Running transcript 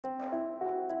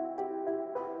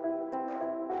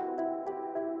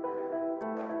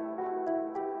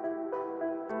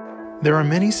There are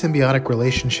many symbiotic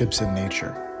relationships in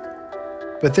nature,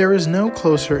 but there is no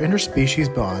closer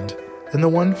interspecies bond than the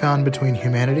one found between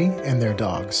humanity and their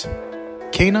dogs.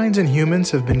 Canines and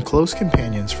humans have been close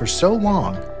companions for so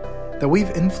long that we've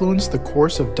influenced the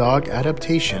course of dog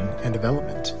adaptation and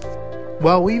development.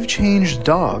 While we've changed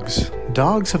dogs,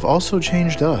 dogs have also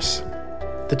changed us.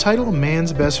 The title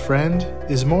man's best friend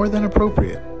is more than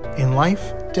appropriate in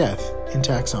life, death, and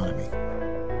taxonomy.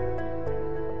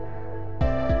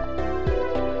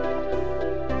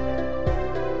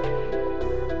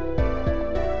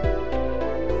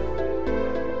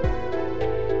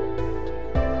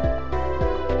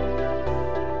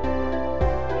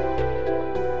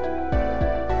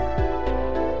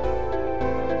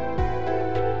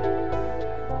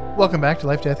 Welcome back to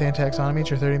Life, Death, and Taxonomy.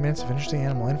 It's your 30 minutes of interesting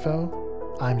animal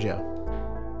info. I'm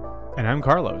Joe. And I'm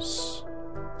Carlos.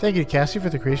 Thank you to Cassie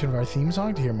for the creation of our theme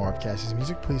song. To hear more of Cassie's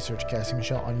music, please search Cassie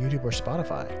Michelle on YouTube or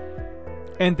Spotify.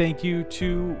 And thank you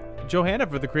to Johanna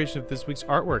for the creation of this week's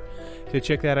artwork. To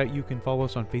check that out, you can follow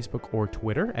us on Facebook or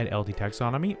Twitter at LD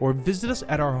Taxonomy, or visit us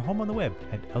at our home on the web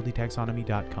at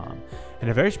ldtaxonomy.com.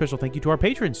 And a very special thank you to our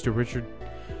patrons, to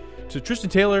Tristan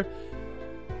Taylor,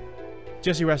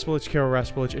 Jesse Raspolich, Carol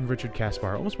Raspolich, and Richard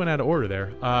Kaspar. Almost went out of order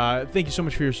there. Thank you so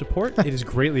much for your support. It is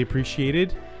greatly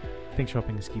appreciated. Thanks for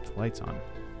helping us keep the lights on.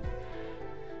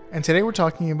 And today we're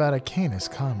talking about a Canis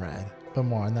comrade, but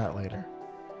more on that later.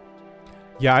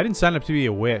 Yeah, I didn't sign up to be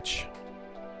a witch.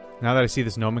 Now that I see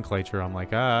this nomenclature, I'm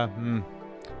like,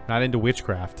 not into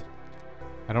witchcraft.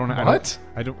 I don't. What?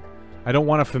 I don't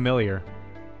want a familiar.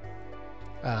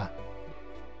 Get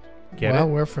well,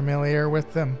 it? We're familiar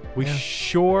with them. We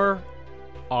sure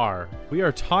are. We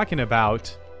are talking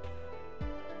about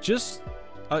just,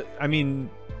 I mean,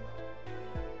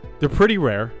 they're pretty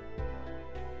rare.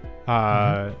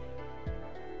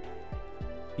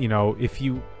 You know,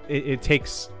 it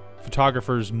takes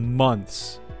photographers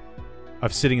months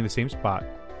of sitting in the same spot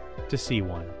to see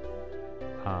one.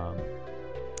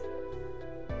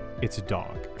 It's a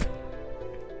dog.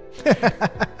 Yeah,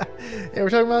 we're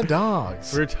talking about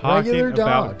dogs. We're talking Regular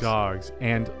about dogs.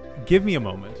 And give me a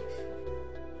moment.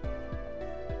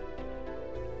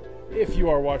 If you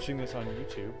are watching this on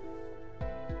YouTube,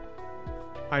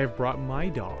 I have brought my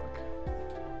dog.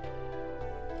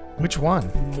 Which one?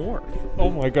 Morph. Oh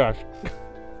my gosh.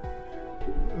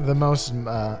 The most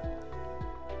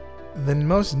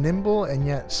nimble and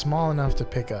yet small enough to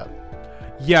pick up.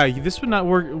 Yeah, this would not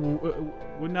work.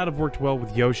 Would not have worked well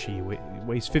with Yoshi.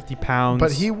 Weighs 50 pounds.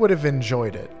 But he would have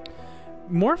enjoyed it.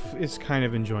 Morph is kind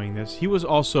of enjoying this. He was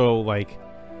also like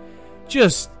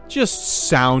just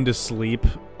sound asleep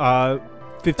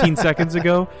 15 seconds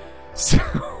ago. So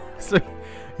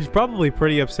he's probably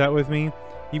pretty upset with me.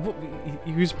 He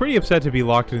was pretty upset to be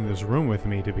locked in this room with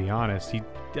me, to be honest. He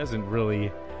doesn't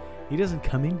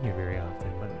come in here very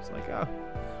often, but it's like,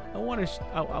 I want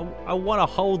to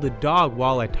hold the dog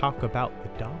while I talk about the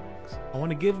dogs. I want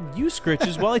to give you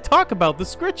scritches while I talk about the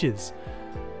scritches.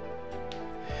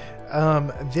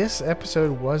 This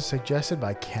episode was suggested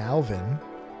by Calvin.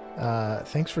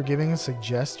 Thanks for giving a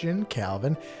suggestion,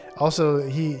 Calvin. Also,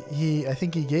 I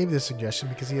think he gave this suggestion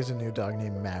because he has a new dog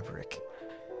named Maverick.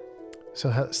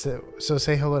 So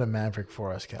say hello to Maverick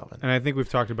for us, Calvin. And I think we've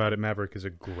talked about it. Maverick is a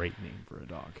great name for a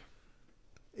dog.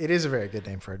 It is a very good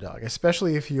name for a dog,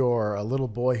 especially if you're a little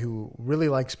boy who really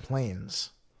likes planes.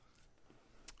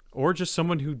 Or just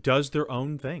someone who does their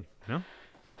own thing, you know?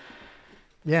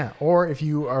 Yeah, or if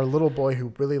you are a little boy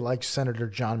who really likes Senator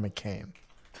John McCain.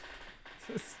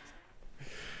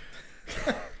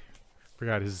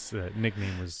 Forgot his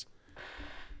nickname was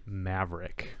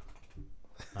Maverick.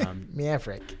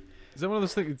 Maverick. Is that one of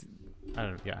those things? I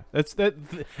don't know. Yeah,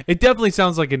 it definitely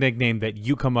sounds like a nickname that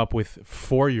you come up with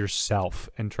for yourself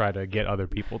and try to get other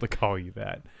people to call you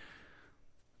that.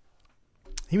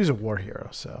 He was a war hero,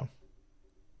 so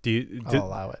I'll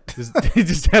allow it. Does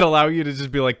that allow you to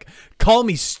just be like, call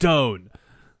me Stone?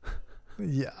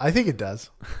 Yeah, I think it does.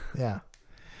 Yeah.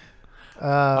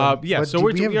 Yeah. So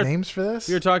we have names for this.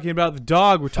 We are talking about the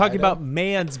dog. We're talking about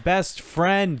man's best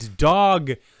friend,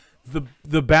 dog,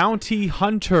 the bounty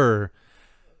hunter,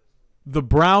 the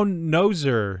brown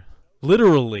noser.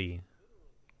 Literally,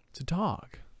 it's a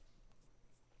dog.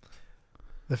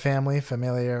 The family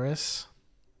familiaris.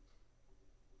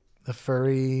 The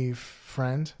furry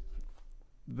friend.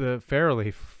 The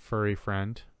fairly furry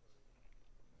friend.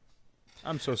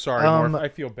 I'm so sorry, Morph. I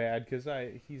feel bad because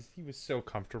he was so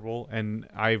comfortable, and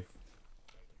I've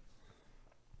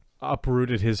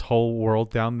uprooted his whole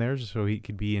world down there so he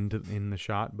could be in the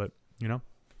shot. But you know,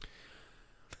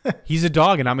 he's a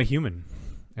dog, and I'm a human,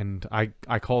 and I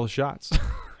call the shots.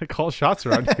 I call shots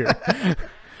around here.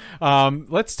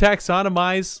 Let's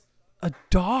taxonomize a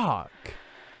dog.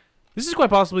 This is quite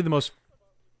possibly the most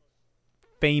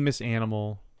famous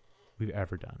animal we've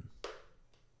ever done.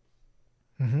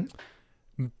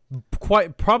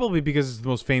 Quite probably because it's the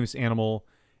most famous animal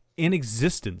in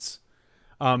existence.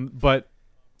 But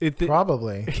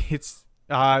Probably. it's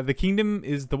the kingdom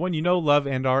is the one you know, love,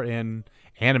 and are in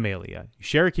Animalia. You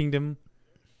share a kingdom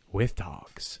with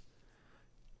dogs.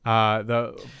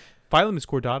 The phylum is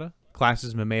Chordata. Class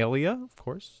is Mammalia, of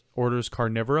course. Order is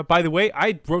Carnivora. By the way,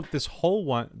 I wrote this whole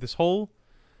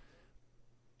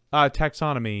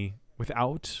taxonomy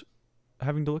without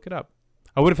having to look it up.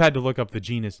 I would have had to look up the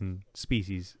genus and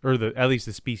species, or at least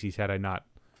the species, had you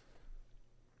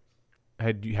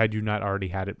not already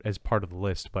had it as part of the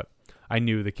list. But I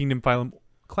knew the kingdom, phylum,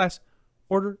 class,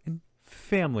 order, and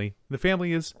family. The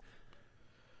family is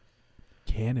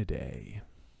Canidae.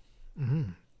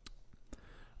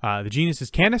 The genus is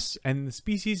Canis, and the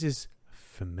species is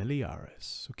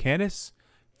Familiaris. So Canis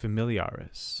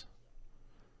Familiaris.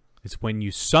 It's when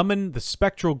you summon the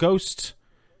spectral ghost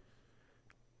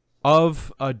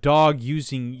of a dog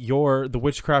using the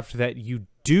witchcraft that you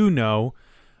do know,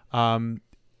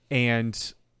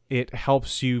 and it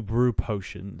helps you brew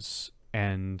potions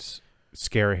and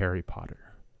scare Harry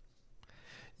Potter.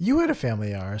 You had a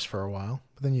Familiaris for a while,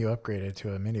 but then you upgraded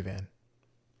to a minivan.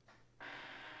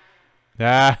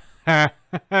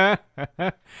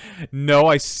 No,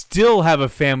 I still have a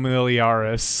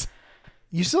Familiaris.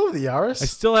 You still have the Yaris? I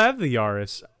still have the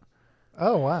Yaris.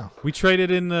 Oh, wow. We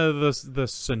traded in the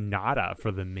Sonata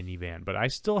for the minivan, but I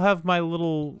still have my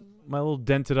little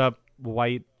dented up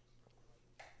white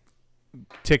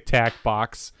Tic Tac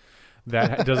box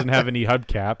that doesn't have any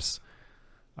hubcaps.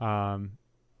 But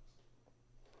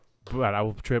I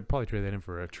will probably trade that in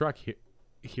for a truck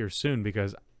here soon,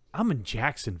 because I'm in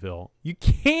Jacksonville. You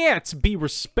can't be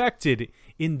respected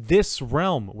in this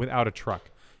realm without a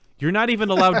truck. You're not even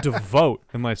allowed to vote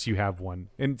unless you have one.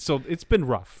 And so it's been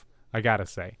rough, I gotta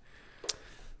say.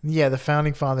 Yeah, the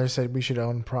founding fathers said we should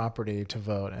own property to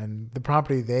vote, and the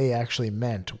property they actually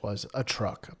meant was a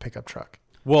truck, a pickup truck.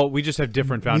 Well, we just have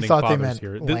different founding thought fathers they meant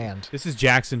here. land. This is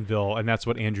Jacksonville, and that's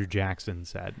what Andrew Jackson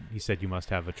said. He said you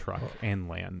must have a truck and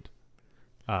land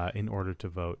in order to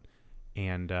vote.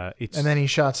 And then he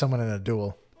shot someone in a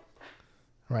duel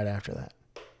right after that.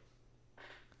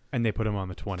 And they put him on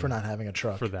the 20 for not having a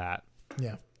truck. for that.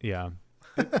 Yeah. Yeah.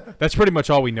 That's pretty much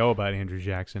all we know about Andrew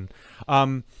Jackson.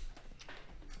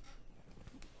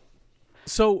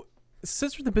 So,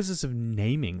 since we're in the business of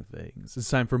naming things, it's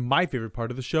time for my favorite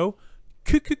part of the show,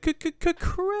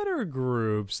 critter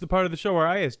groups. The part of the show where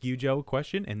I ask you, Joe, a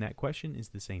question, and that question is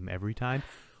the same every time.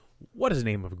 What is the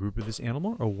name of a group of this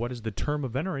animal, or what is the term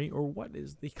of venery, or what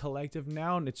is the collective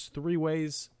noun? It's 3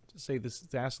 ways to say this,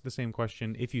 to ask the same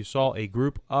question. If you saw a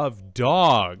group of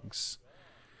dogs,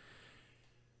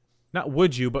 not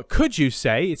would you, but could you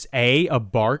say it's A, a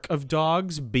bark of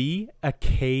dogs, B, a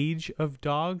cage of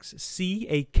dogs, C,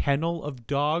 a kennel of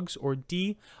dogs, or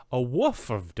D, a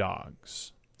woof of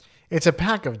dogs? It's a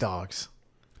pack of dogs.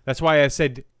 That's why I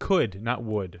said could, not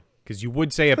would, because you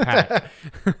would say a pack.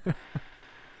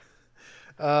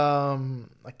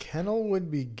 A kennel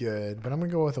would be good, but I'm going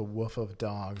to go with a woof of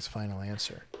dogs. Final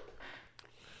answer.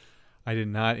 I did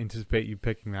not anticipate you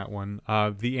picking that one.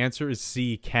 The answer is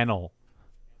C, kennel.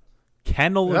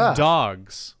 Kennel of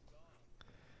dogs.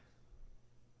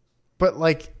 But,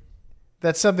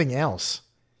 that's something else.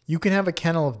 You can have a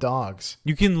kennel of dogs.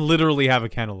 You can literally have a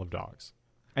kennel of dogs.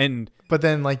 But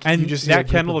then, you just see that a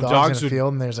group kennel of of dogs dogs in a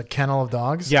field, and there's a kennel of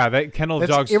dogs. Yeah, that kennel of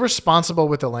That's dogs. irresponsible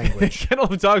with the language. Kennel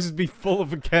of dogs would be full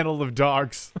of a kennel of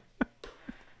dogs.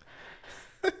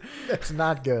 That's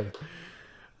not good.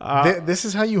 This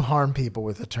is how you harm people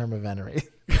with the term of venery.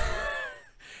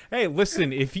 Hey,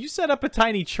 listen, if you set up a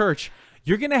tiny church,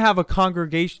 you're going to have a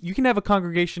congregation. You can have a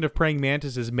congregation of praying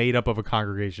mantises made up of a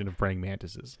congregation of praying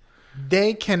mantises.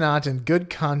 They cannot, in good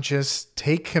conscience,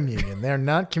 take communion. They're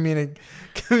not communing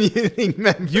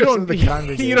members of the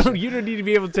congregation. You don't need to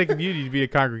be able to take communion to be a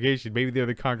congregation. Maybe they're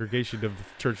the congregation of the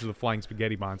Church of the Flying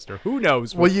Spaghetti Monster. Who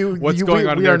knows what's going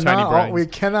on in their tiny brains?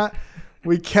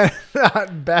 We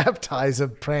cannot baptize a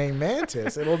praying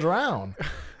mantis. It'll drown.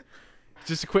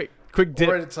 Just a quick dip.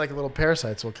 Or it's like little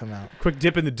parasites will come out. Quick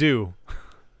dip in the dew.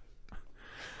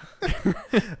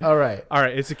 All right.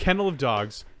 It's a kennel of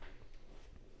dogs.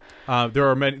 There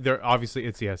are many. There obviously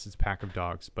it's a pack of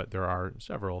dogs, but there are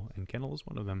several, and kennel is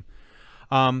one of them.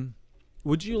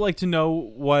 Would you like to know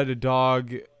what a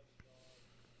dog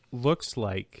looks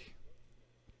like?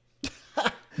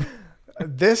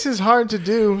 This is hard to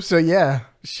do, so yeah.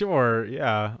 Sure,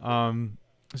 yeah.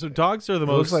 So dogs are the It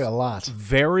most looks like a lot.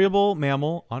 variable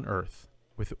mammal on Earth,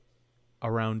 with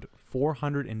around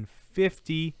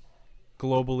 450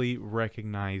 globally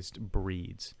recognized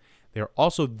breeds. They are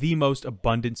also the most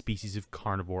abundant species of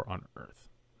carnivore on Earth.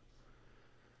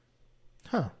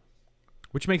 Huh.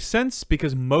 Which makes sense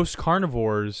because most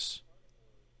carnivores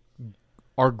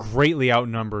are greatly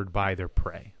outnumbered by their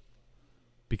prey.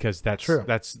 Because that's True.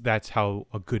 that's how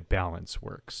a good balance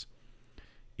works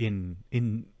in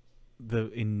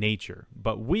nature.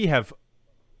 But we have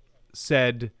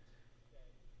said,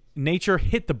 nature,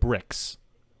 hit the bricks.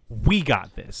 We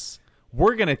got this.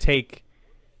 We're gonna take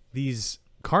these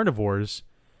carnivores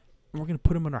and we're gonna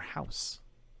put them in our house.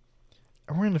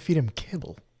 And we're going to feed him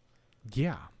kibble.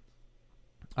 Yeah.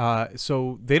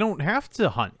 So they don't have to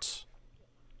hunt,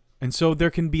 and so there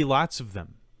can be lots of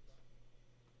them,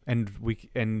 and we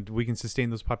can sustain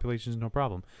those populations no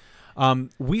problem.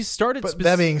 We started. But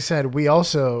that being said, we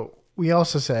also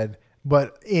said,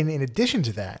 but in addition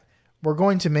to that, we're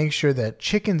going to make sure that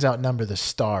chickens outnumber the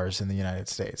stars in the United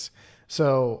States.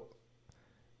 So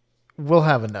we'll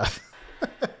have enough.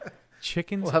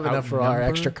 Chickens. We'll have enough for our outnumber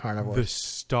extra carnivores. The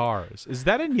stars. Is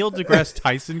that a Neil deGrasse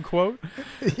Tyson quote?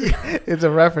 It's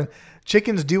a reference.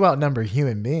 Chickens do outnumber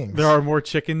human beings. There are more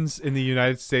chickens in the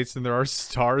United States than there are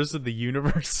stars in the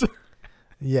universe.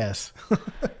 Yes.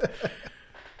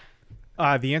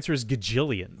 The answer is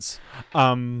gajillions.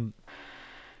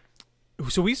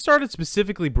 So we started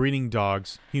specifically breeding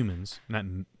dogs, humans, not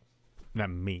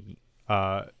me.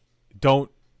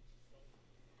 Don't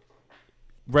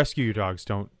rescue your dogs.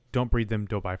 Don't breed them.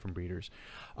 Don't buy from breeders.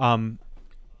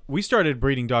 We started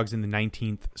breeding dogs in the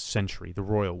 19th century, the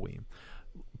royal we.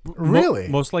 Really?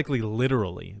 Most likely,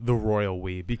 literally, the royal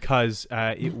we, because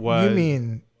it was. You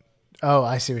mean? Oh,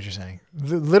 I see what you're saying.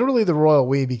 Literally the royal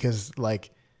we, because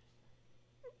like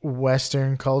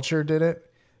Western culture did it.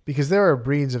 Because there are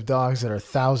breeds of dogs that are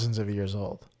thousands of years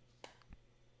old.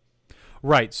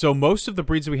 Right. So most of the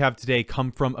breeds that we have today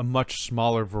come from a much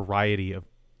smaller variety of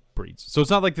breeds. So it's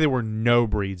not like there were no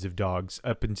breeds of dogs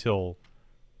up until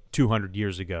 200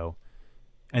 years ago,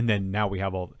 and then now we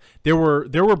have all. There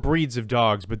were breeds of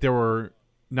dogs, but there were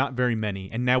not very many,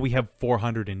 and now we have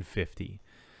 450.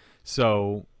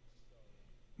 So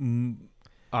most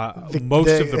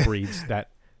of the breeds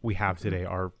that we have today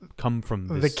come from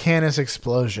this. The Canis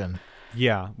explosion.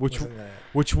 Yeah,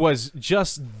 which was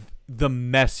just the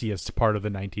messiest part of the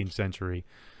 19th century,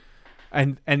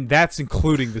 and that's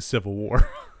including the Civil War.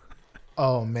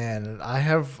 Oh man, I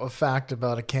have a fact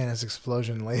about a Canis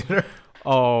explosion later.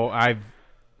 Oh, I've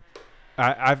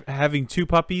having two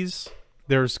puppies.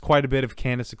 There's quite a bit of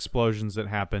Canis explosions that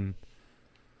happen.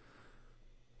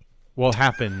 Well,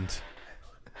 happened.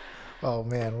 Oh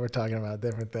man, we're talking about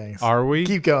different things. Are we?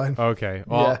 Keep going. Okay.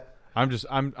 Well,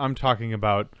 yeah. I'm talking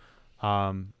about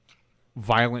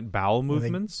violent bowel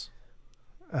movements.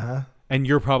 Uh-huh. And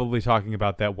you're probably talking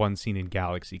about that one scene in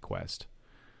Galaxy Quest.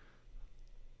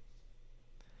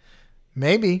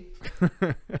 Maybe.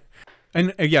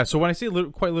 And yeah, so when I say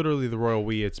quite literally the royal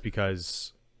we, it's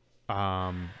because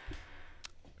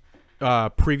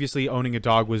previously owning a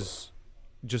dog was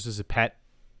just as a pet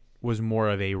was more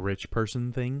of a rich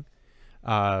person thing.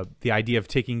 The idea of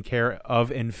taking care of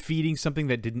and feeding something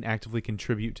that didn't actively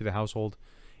contribute to the household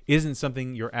isn't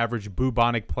something your average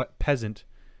bubonic peasant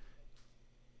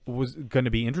was going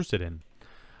to be interested in.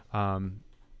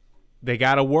 They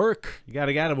gotta work. You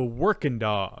gotta have a working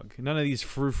dog. None of these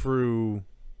frou-frou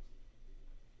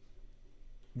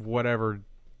whatever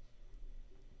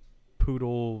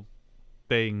poodle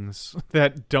things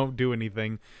that don't do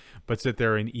anything but sit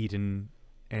there and eat and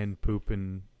poop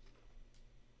and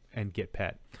get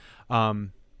pet.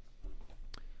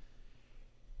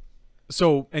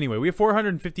 So anyway, we have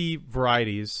 450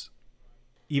 varieties,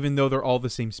 even though they're all the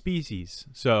same species.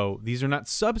 So these are not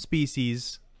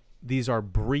subspecies. These are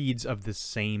breeds of the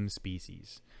same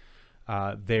species.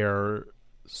 Their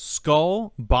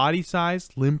skull, body size,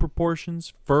 limb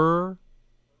proportions, fur,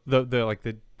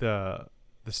 the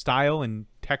style and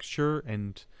texture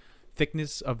and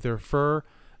thickness of their fur,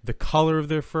 the color of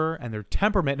their fur, and their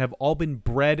temperament have all been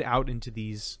bred out into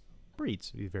these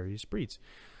breeds, these various breeds.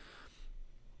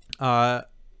 Other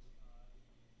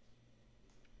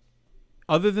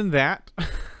than that,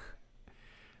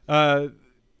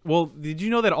 well, did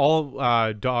you know that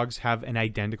all dogs have an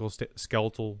identical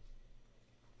skeletal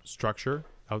structure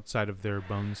outside of their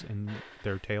bones and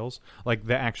their tails? Like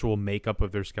the actual makeup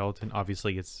of their skeleton,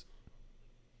 obviously it's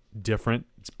different.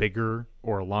 It's bigger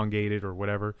or elongated or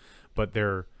whatever, but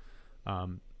the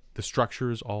structure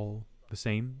is all the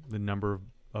same. The number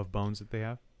of bones that they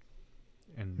have.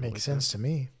 And makes sense to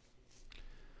me.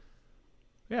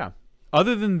 Yeah.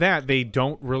 Other than that, they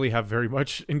don't really have very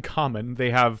much in common.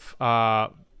 They have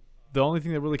the only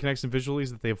thing that really connects them visually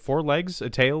is that they have 4 legs, a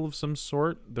tail of some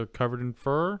sort. They're covered in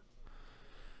fur.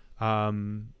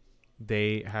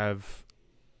 They have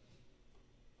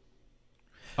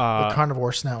the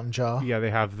carnivore snout and jaw. Yeah, they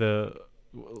have the.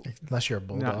 Unless you're a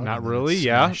bulldog. Not really.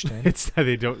 Yeah, it's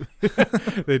they don't.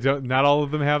 They don't. Not all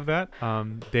of them have that.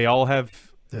 They all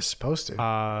have. They're supposed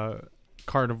to.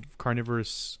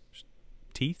 Carnivorous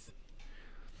teeth.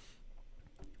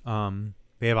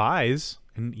 They have eyes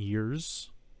and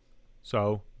ears,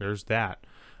 so there's that.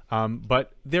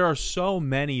 But there are so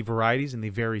many varieties, and they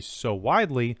vary so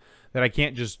widely that I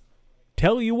can't just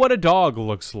tell you what a dog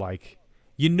looks like.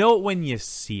 You know it when you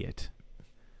see it.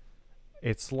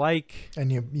 It's like,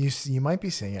 and you might be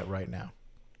seeing it right now.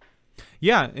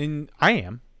 Yeah, and I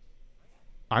am.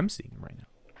 I'm seeing him right now.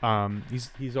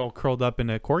 He's all curled up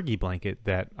in a corgi blanket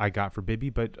that I got for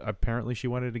Bibby, but apparently she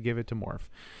wanted to give it to Morph.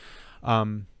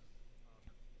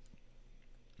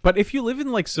 But if you live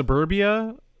in like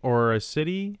suburbia or a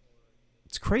city,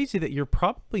 it's crazy that you're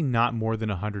probably not more than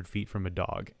 100 feet from a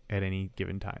dog at any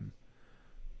given time.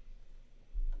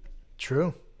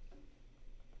 True.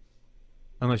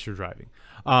 Unless you're driving.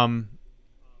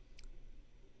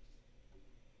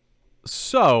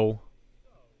 So,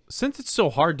 since it's so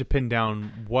hard to pin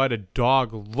down what a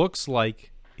dog looks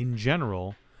like in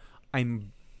general,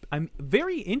 I'm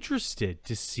very interested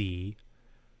to see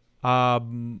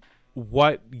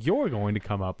what you're going to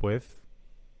come up with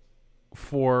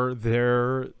for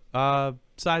their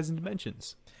size and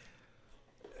dimensions.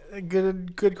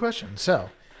 Good question. So,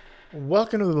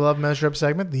 welcome to the Love Measure Up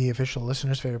segment, the official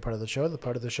listener's favorite part of the show, the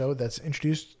part of the show that's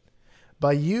introduced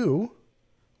by you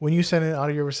when you send an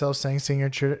audio of yourself saying,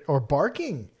 singing, or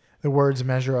barking the words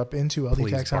measure up into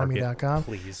ldtaxonomy.com.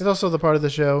 Please. It's also the part of the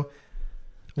show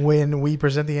when we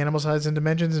present the animal size and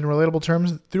dimensions in relatable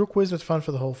terms through a quiz that's fun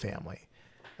for the whole family.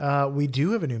 We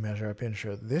do have a new measure up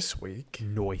intro this week.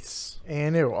 Nice.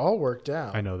 And it all worked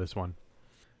out. I know this one.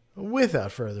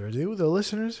 Without further ado, the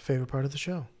listener's favorite part of the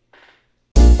show.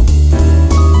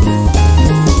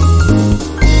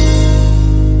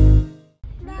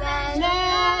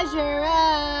 Measure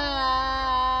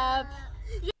up.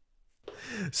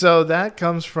 So that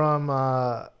comes from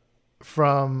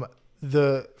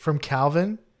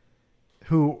Calvin,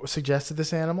 who suggested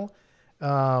this animal,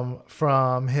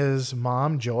 from his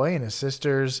mom Joy and his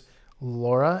sisters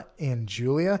Laura and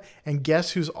Julia, and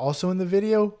guess who's also in the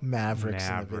video? Maverick's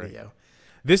in the video.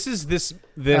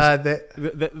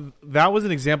 That was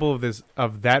an example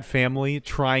of that family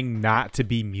trying not to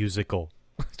be musical,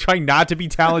 trying not to be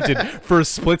talented for a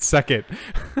split second.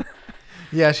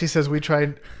 Yeah, she says we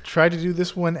tried to do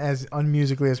this one as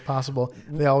unmusically as possible.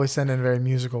 They always send in very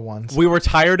musical ones. We were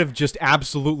tired of just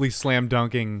absolutely slam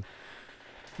dunking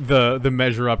the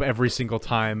measure up every single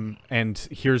time, and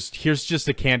here's just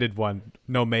a candid one,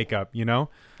 no makeup, you know.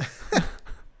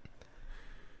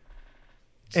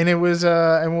 And it was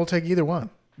and we'll take either one.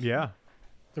 Yeah,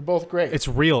 they're both great. It's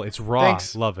real, it's raw.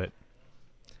 Thanks. Love it.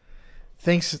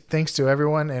 Thanks to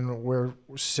everyone, and we're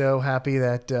so happy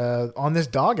that on this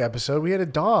dog episode we had a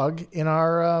dog in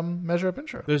our measure up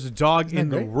intro. There's a dog in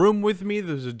the room with me.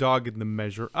 There's a dog in the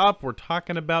measure up. We're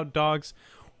talking about dogs.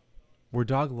 We're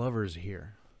dog lovers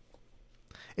here.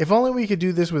 If only we could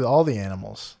do this with all the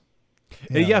animals.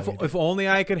 Yeah, if only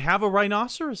I could have a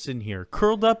rhinoceros in here,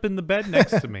 curled up in the bed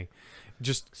next to me,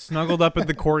 just snuggled up in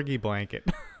the corgi blanket.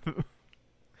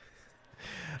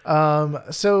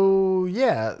 So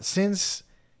yeah, since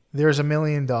there's a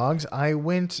million dogs, I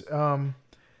went,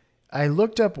 I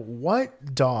looked up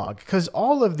what dog, because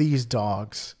all of these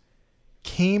dogs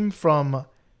came from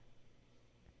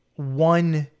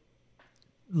one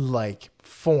like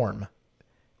form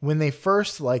when they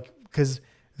first because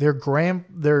their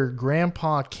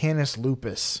grandpa Canis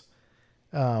lupus,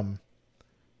 this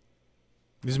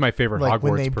is my favorite like Hogwarts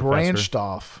when they professor. branched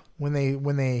off, when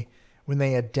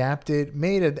they adapted,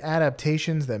 made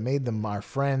adaptations that made them our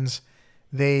friends,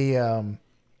 they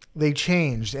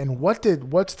changed. And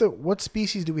what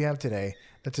species do we have today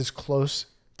that's as close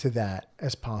to that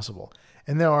as possible?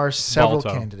 And there are several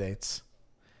Balto. candidates.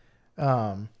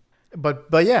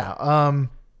 But yeah,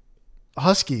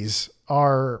 Huskies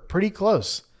are pretty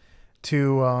close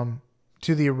to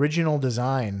the original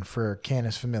design for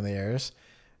Canis familiaris.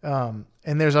 And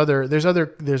there's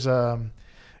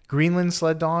Greenland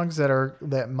sled dogs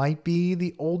that might be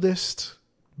the oldest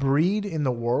breed in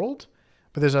the world,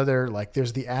 but there's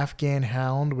the Afghan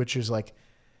Hound, which is like,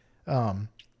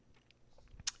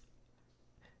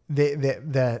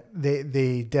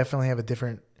 they definitely have a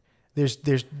different. There's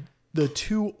the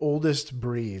two oldest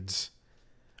breeds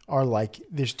are like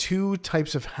there's two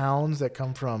types of hounds that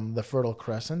come from the Fertile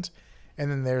Crescent, and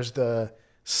then there's the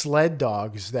sled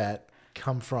dogs that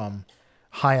come from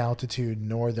high altitude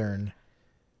northern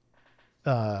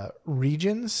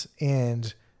regions,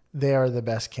 and they are the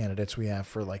best candidates we have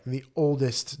for like the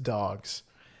oldest dogs.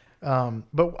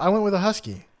 But I went with a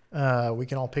husky. We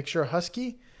can all picture a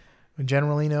husky. We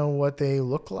generally know what they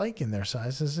look like in their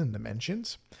sizes and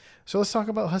dimensions. So let's talk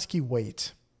about husky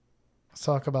weight. Let's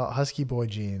talk about husky boy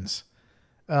genes.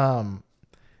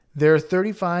 They're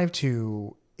 35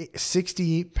 to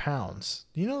 60 pounds.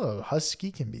 Do you know a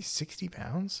husky can be 60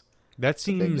 pounds? That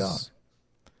seems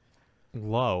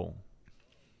low.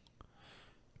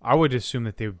 I would assume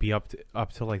that they would be up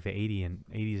to like the 80s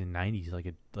and 90s,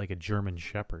 like a German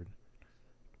Shepherd.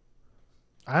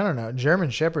 I don't know. German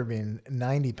Shepherd being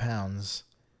 90 pounds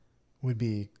would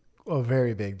be a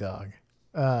very big dog.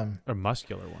 A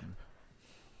muscular one.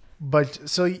 But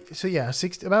so yeah,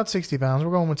 about 60 pounds.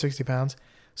 We're going with 60 pounds.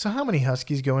 So how many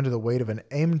huskies go into the weight of an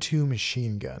M2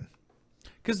 machine gun?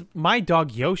 Because my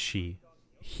dog Yoshi,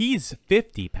 he's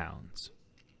 50 pounds,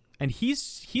 and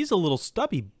he's a little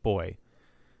stubby boy.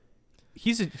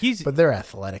 But they're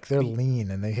athletic. They're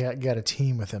lean, and they got a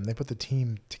team with them. They put the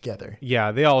team together.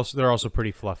 Yeah, they're also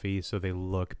pretty fluffy, so they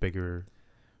look bigger.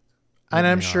 And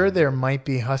I'm sure there might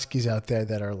be huskies out there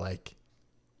that are like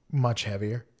much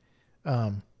heavier.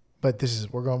 But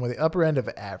we're going with the upper end of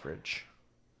average.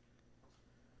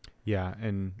 Yeah,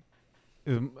 and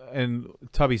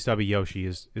Tubby Stubby Yoshi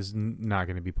is not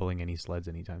going to be pulling any sleds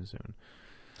anytime soon.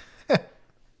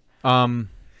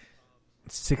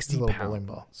 60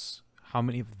 pounds. How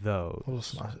many of those? A little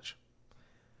sausage.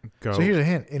 Go. So here's a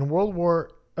hint. In World War,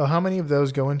 how many of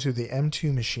those go into the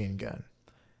M2 machine gun?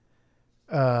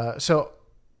 So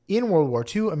in World War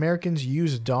II, Americans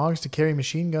used dogs to carry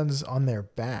machine guns on their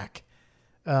back.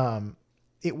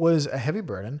 It was a heavy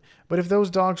burden, but if those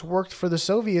dogs worked for the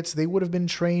Soviets, they would have been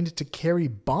trained to carry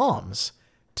bombs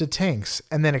to tanks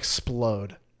and then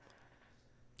explode.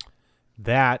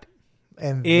 That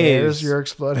and there's your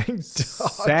exploding dog.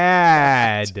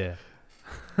 Sad.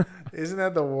 Isn't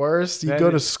that the worst? You go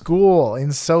to school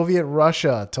in Soviet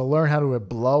Russia to learn how to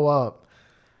blow up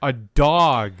a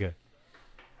dog.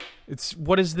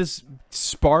 What is this?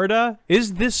 Sparta?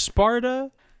 Is this Sparta?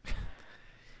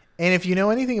 And if you know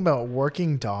anything about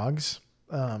working dogs,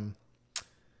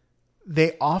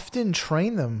 they often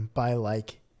train them by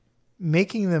like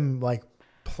making them like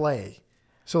play.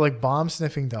 So like bomb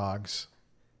sniffing dogs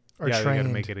are trained. They gotta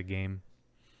make it a game.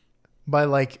 By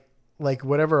like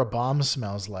whatever a bomb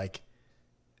smells like,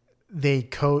 they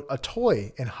coat a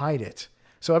toy and hide it.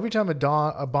 So every time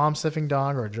a bomb sniffing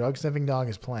dog or a drug sniffing dog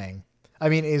is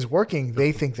working,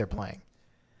 they think they're playing.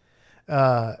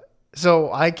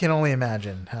 So I can only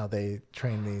imagine how they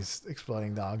train these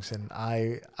exploding dogs, and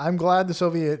I'm glad the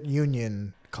Soviet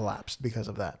Union collapsed because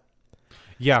of that.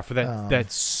 Yeah, for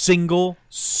that single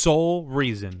sole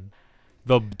reason,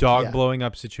 the dog blowing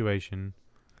up situation.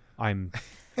 I'm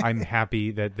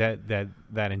happy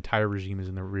that entire regime is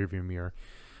in the rearview mirror.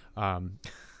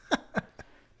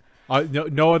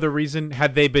 No other reason.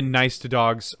 Had they been nice to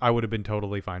dogs, I would have been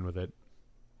totally fine with it.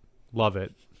 Love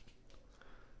it.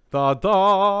 The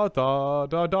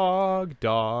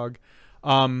dog.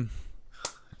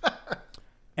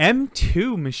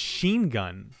 M2 machine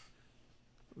gun.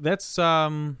 That's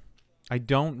I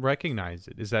don't recognize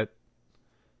it. Is that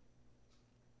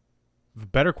the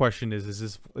better question is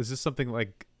this something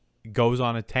like goes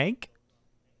on a tank?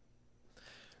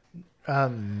 I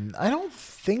don't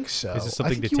think so. Is this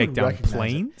something to take down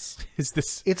planes? Is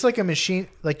this? It's like a machine,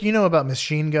 like you know about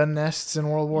machine gun nests in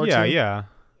World War II? Yeah.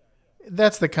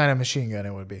 That's the kind of machine gun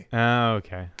it would be. Oh,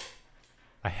 okay.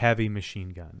 A heavy machine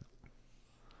gun.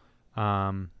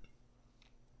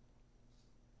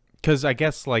 Because I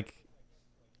guess like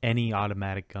any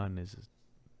automatic gun is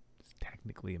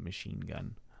technically a machine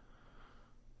gun.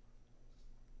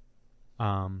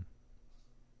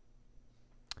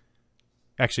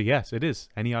 Actually, yes, it is.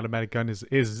 Any automatic gun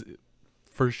is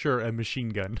for sure a machine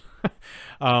gun.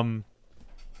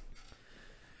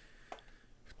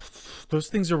 Those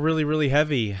things are really, really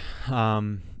heavy,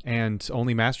 and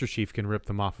only Master Chief can rip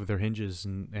them off of their hinges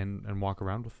and walk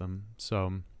around with them. So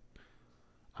I'm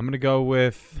going to go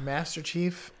with... Master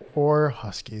Chief or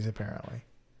Huskies, apparently.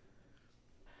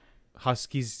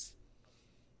 Huskies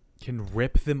can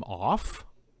rip them off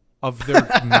of their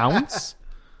mounts?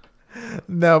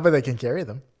 No, but they can carry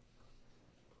them.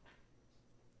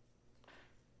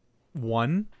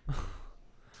 One.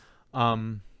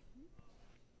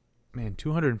 Man,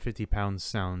 250 pounds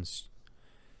sounds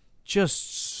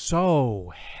just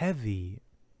so heavy.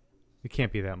 It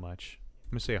can't be that much.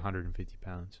 I'm going to say 150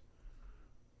 pounds.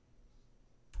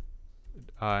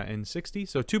 And 60,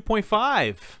 so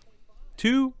 2.5.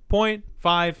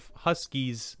 2.5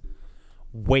 Huskies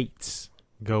weights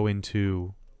go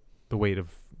into the weight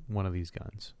of one of these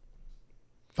guns.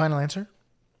 Final answer?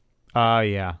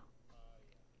 Yeah.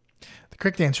 The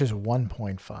correct answer is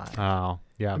 1.5. Oh,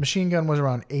 yeah. The machine gun was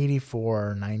around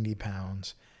 84 or 90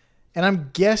 pounds. And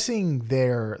I'm guessing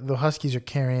the Huskies are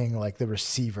carrying like the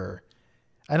receiver.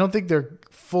 I don't think they're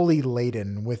fully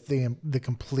laden with the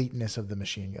completeness of the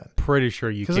machine gun. Pretty sure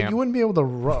you can't. Because you wouldn't be able to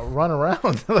run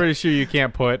around. Pretty sure you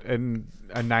can't put a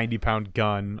 90-pound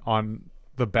gun on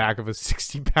the back of a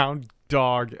 60-pound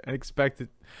dog and expect it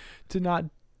to not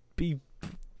be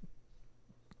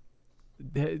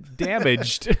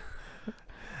damaged.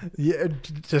 Yeah,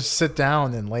 just sit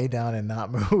down and lay down and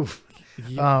not move.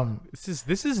 Yeah.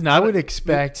 This is not. I would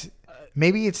expect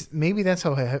maybe that's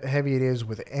how heavy it is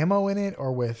with ammo in it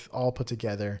or with all put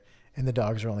together, and the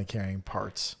dogs are only carrying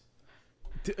parts.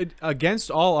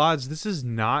 Against all odds, this is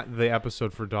not the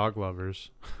episode for dog lovers.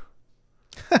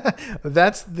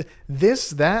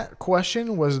 That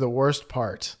question was the worst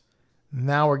part.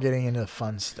 Now we're getting into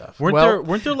fun stuff.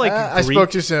 Weren't there like I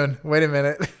spoke too soon. Wait a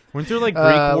minute. Weren't there like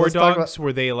Greek war dogs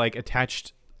where they like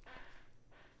attached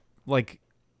like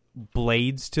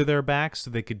blades to their backs so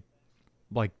they could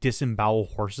like disembowel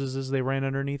horses as they ran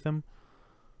underneath them?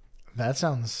 That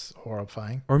sounds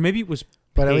horrifying. Or maybe it was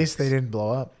But pigs. at least they didn't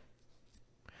blow up.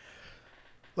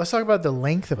 Let's talk about the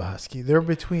length of a husky. They're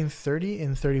between 30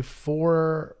 and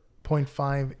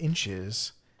 34.5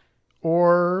 inches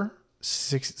or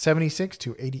 76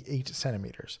 to 88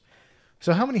 centimeters.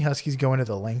 So how many huskies go into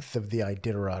the length of the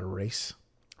Iditarod race?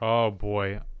 Oh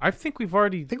boy, I think we've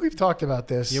talked about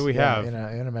this. Yeah, we have in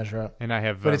a measure up, and I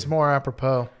have, but it's more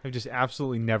apropos. I've just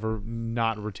absolutely never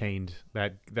not retained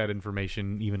that there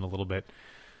even a little bit.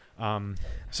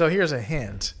 So here's a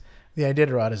hint: the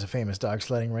Iditarod is a famous dog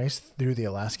sledding race through the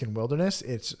Alaskan wilderness.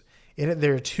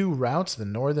 There are two routes, the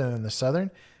northern and the southern,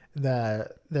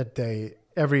 that they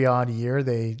every odd year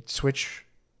they switch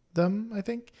them, I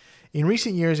think. In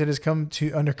recent years, it has come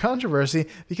under controversy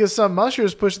because some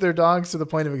mushers push their dogs to the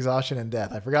point of exhaustion and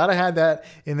death. I forgot I had that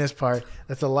in this part.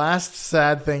 That's the last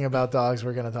sad thing about dogs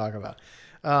we're going to talk about.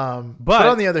 But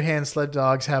on the other hand, sled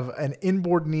dogs have an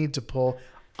inboard need to pull.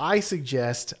 I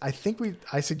suggested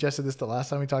this the last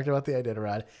time we talked about the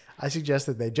Iditarod. I suggest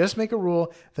that they just make a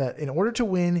rule that in order to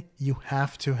win, you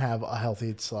have to have a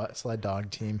healthy sled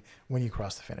dog team when you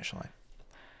cross the finish line.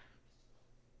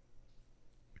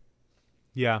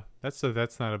 Yeah, that's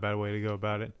not a bad way to go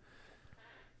about it.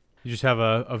 You just have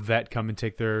a vet come and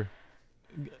take their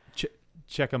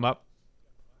check them up.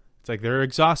 It's like they're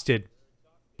exhausted,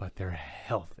 but they're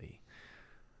healthy.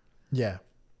 Yeah.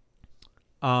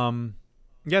 Yeah.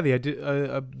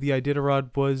 The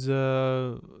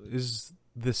Iditarod is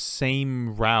the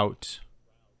same route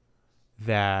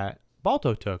that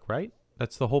Balto took, right?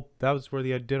 That was where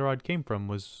the Iditarod came from.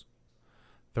 Was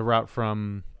the route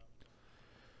from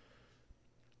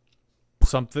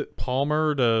something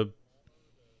Palmer to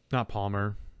not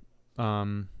Palmer,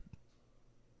 Nome,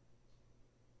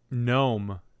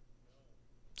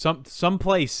 some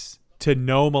place to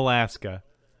Nome, Alaska.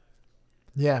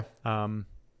 Yeah. To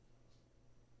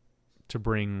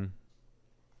bring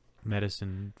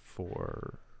medicine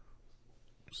for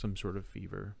some sort of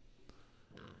fever.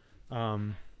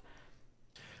 So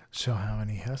how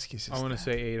many huskies is that? I want to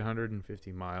say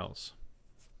 850 miles.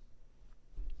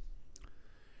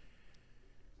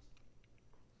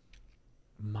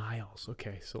 Miles.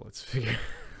 Okay, so let's figure.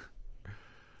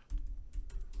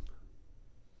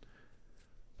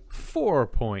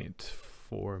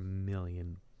 4.4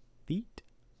 million feet.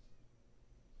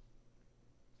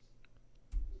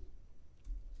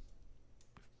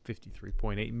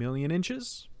 $53.8 million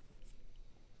inches.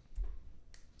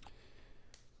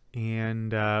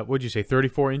 And what'd you say?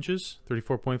 34 inches?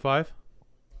 34.5?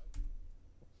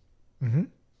 Mm-hmm.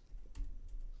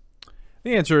 My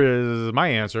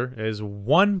answer is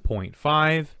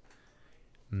 1.5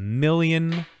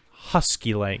 million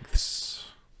husky lengths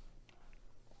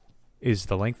is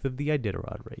the length of the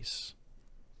Iditarod race.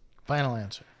 Final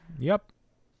answer. Yep.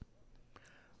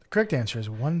 The correct answer is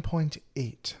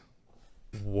 1.8.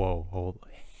 Whoa, hold on.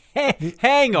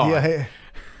 Hang on.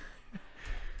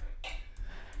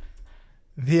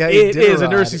 It is a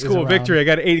nursing school victory. I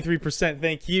got 83%.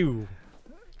 Thank you.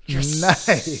 Yes.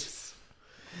 Nice.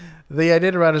 The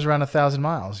Iditarod is around 1,000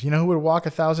 miles. You know who would walk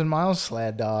 1,000 miles?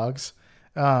 Sled dogs.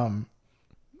 They'll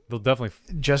definitely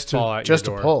just to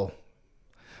pull.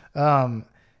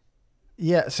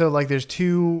 Yeah. So like, there's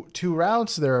two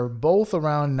routes. They're both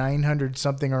around 900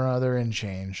 something or other and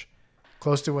change.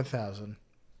 Close to 1,000.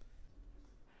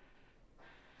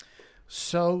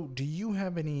 So, do you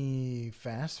have any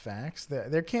fast facts?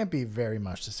 There can't be very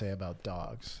much to say about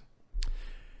dogs.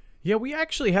 Yeah, we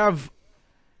actually have.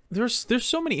 There's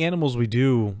so many animals we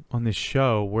do on this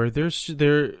show where they're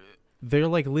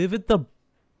like live at the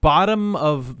bottom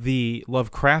of the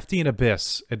Lovecraftian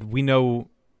abyss, and we know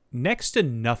next to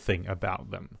nothing about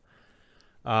them,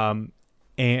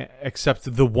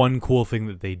 except the one cool thing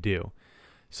that they do.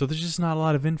 So there's just not a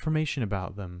lot of information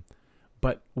about them.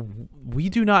 But we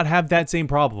do not have that same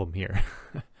problem here.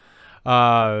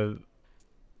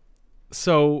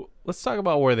 So let's talk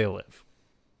about where they live.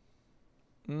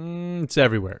 It's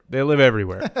everywhere. They live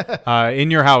everywhere. In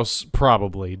your house,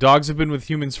 probably. Dogs have been with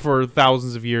humans for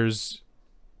thousands of years.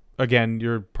 Again,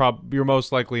 you're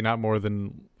most likely not more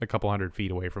than a couple 100 feet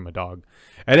away from a dog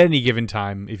at any given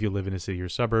time if you live in a city or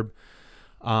suburb.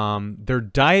 Their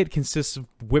diet consists of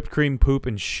whipped cream, poop,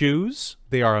 and shoes.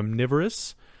 They are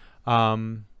omnivorous. At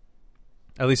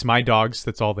least my dogs,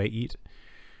 that's all they eat.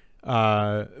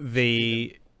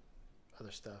 They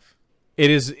Other stuff.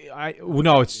 It is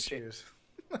no, it's Shoes.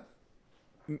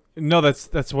 no,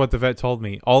 that's what the vet told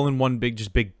me. All in one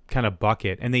big kind of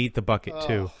bucket, and they eat the bucket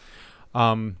too.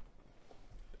 I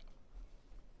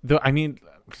mean,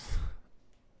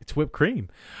 it's whipped cream.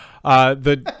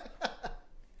 The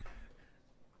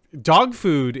dog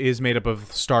food is made up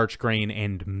of starch, grain,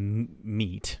 and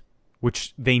meat,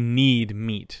 which they need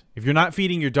meat. If you're not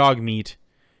feeding your dog meat,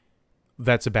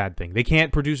 that's a bad thing. They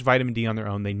can't produce vitamin D on their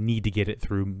own. They need to get it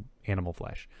through animal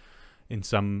flesh in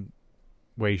some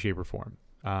way, shape, or form.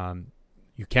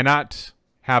 You cannot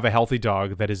have a healthy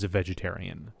dog that is a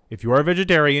vegetarian. If you are a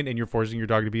vegetarian and you're forcing your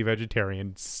dog to be a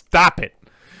vegetarian, stop it.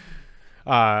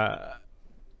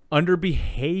 Under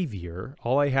behavior,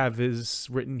 all I have is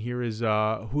written here is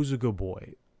who's a good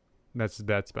boy. That's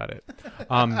about it.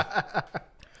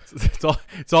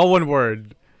 It's all one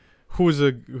word. Who's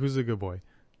a good boy?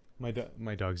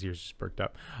 My dog's ears just perked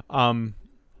up.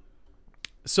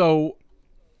 So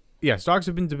yes, dogs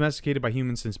have been domesticated by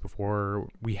humans since before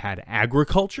we had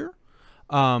agriculture.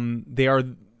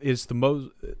 The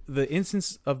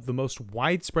instance of the most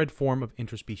widespread form of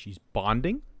interspecies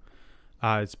bonding.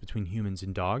 It's between humans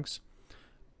and dogs.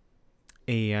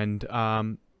 And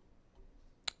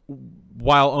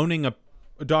while owning a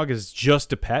dog is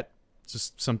just a pet,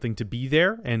 just something to be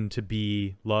there and to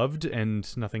be loved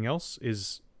and nothing else,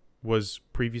 was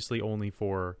previously only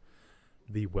for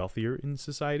the wealthier in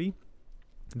society.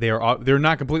 They're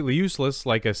not completely useless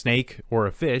like a snake or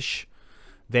a fish.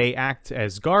 They act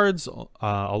as guards,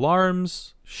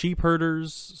 alarms, sheep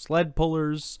herders, sled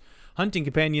pullers, hunting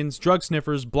companions, drug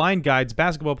sniffers, blind guides,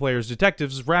 basketball players,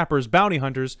 detectives, rappers, bounty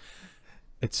hunters,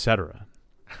 etc.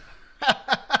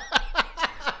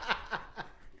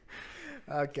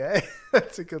 Okay,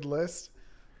 that's a good list.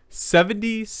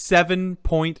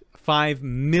 77.5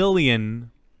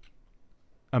 million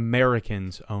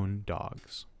Americans own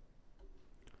dogs.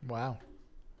 Wow.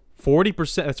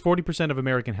 40%. That's 40% of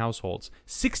American households.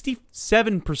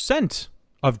 67%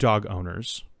 of dog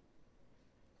owners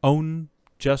own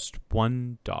just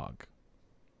one dog.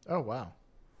 Oh, wow.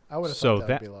 I would have thought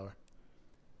that would be lower.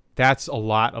 That's a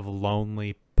lot of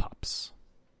lonely pups.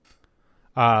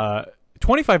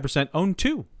 25% own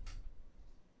two.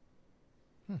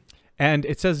 And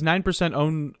it says 9%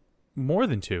 own more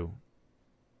than two.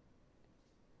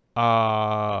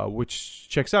 Which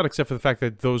checks out, except for the fact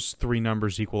that those three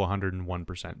numbers equal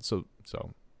 101%. So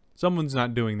someone's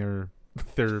not doing their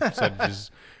percentages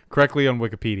correctly on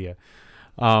Wikipedia.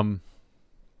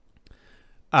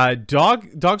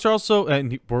 Dogs are also,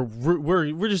 and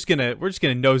we're just gonna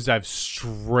nosedive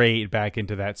straight back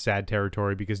into that sad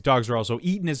territory, because dogs are also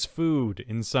eaten as food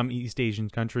in some East Asian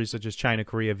countries such as China,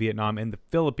 Korea, Vietnam, and the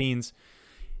Philippines.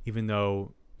 Even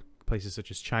though places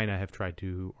such as China have tried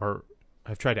to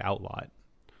outlaw it.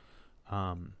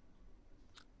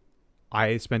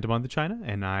 I spent a month in China,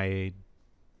 and I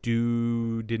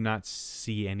did not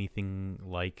see anything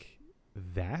like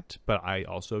that, but I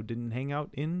also didn't hang out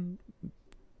in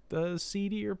the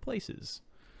seedier places.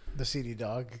 The seedy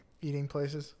dog eating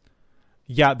places?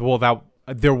 Yeah, well,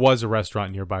 there was a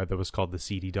restaurant nearby that was called the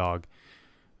Seedy Dog,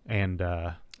 and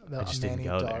I just didn't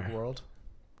go there. World?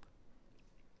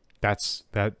 That's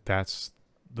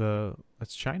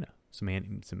China. It's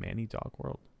a man-eat dog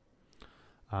world.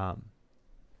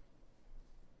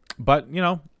 But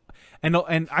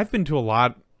and I've been to a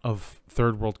lot of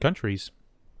third world countries,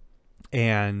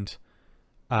 and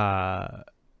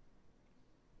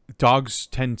dogs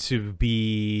tend to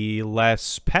be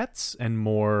less pets and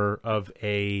more of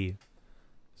a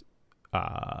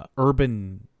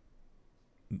urban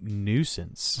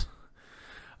nuisance.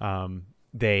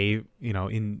 They,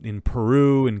 in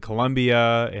Peru, in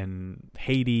Colombia, in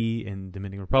Haiti, in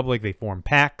Dominican Republic, they form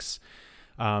packs.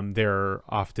 They're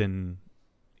often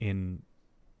in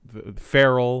the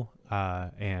feral,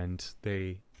 and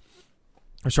they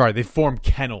form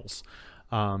kennels.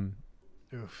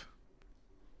 Oof.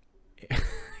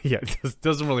 Yeah, it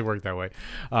doesn't really work that way.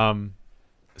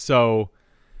 So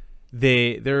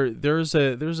there's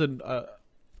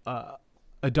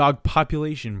a dog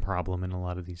population problem in a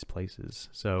lot of these places.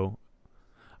 So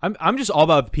I'm just all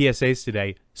about the PSAs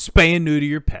today. Spay and neuter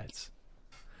your pets.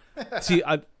 See,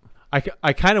 I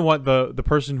kind of want the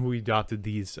person who we adopted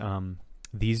these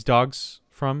dogs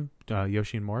from,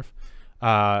 Yoshi and Morph.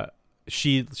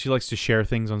 She likes to share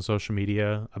things on social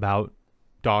media about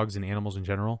dogs and animals in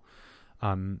general.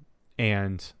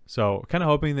 And so kind of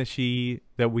hoping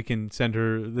that we can send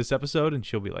her this episode and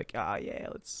she'll be like, yeah,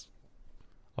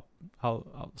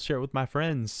 I'll share it with my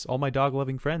friends, all my dog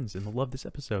loving friends, and they'll love this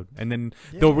episode. And then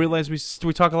they'll realize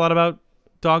we talk a lot about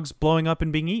dogs blowing up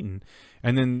and being eaten,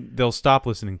 and then they'll stop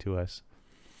listening to us.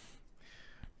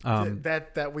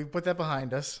 That we put that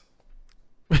behind us.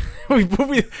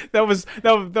 that was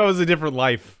a different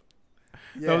life.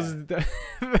 Yeah.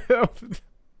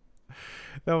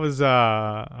 I'm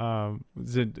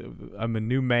a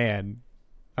new man.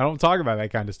 I don't talk about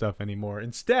that kind of stuff anymore.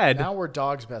 Instead, now we're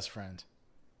dog's best friend.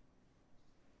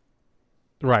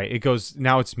 Right. It goes,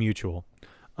 now it's mutual.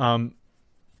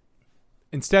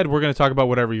 Instead, we're going to talk about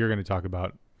whatever you're going to talk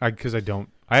about. I actually don't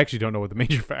know what the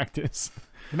major fact is.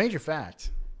 The major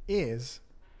fact is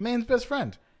man's best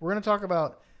friend. We're going to talk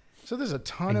about, so there's a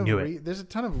ton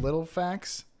of little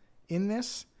facts in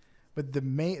this, but the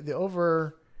meta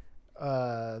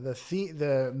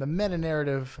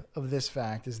narrative of this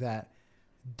fact is that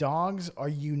dogs are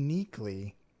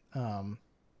uniquely, and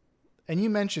you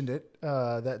mentioned it,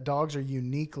 that dogs are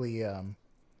uniquely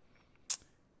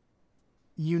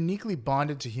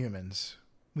bonded to humans.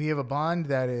 We have a bond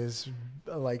that is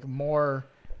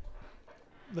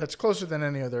that's closer than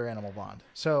any other animal bond.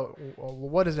 So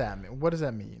what does that mean? What does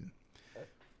that mean?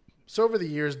 So over the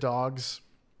years, dogs'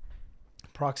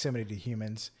 proximity to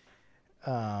humans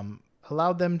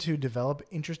allowed them to develop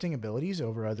interesting abilities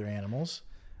over other animals.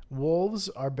 Wolves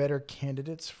are better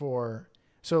candidates from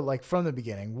the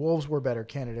beginning, wolves were better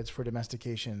candidates for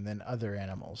domestication than other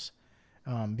animals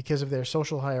because of their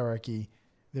social hierarchy,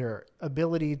 their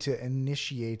ability to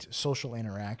initiate social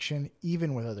interaction,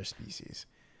 even with other species.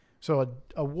 So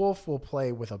a wolf will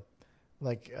play with a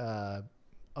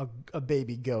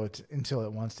baby goat until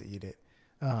it wants to eat it,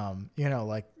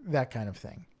 like that kind of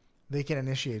thing. They can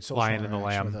initiate social Lion interaction and the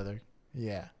lamb. with other.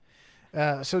 Yeah.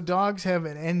 So dogs have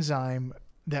an enzyme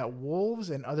that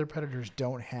wolves and other predators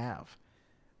don't have,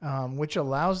 which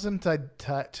allows them to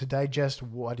digest.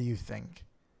 What do you think?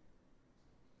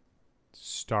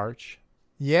 Starch.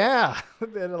 Yeah,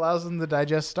 it allows them to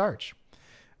digest starch.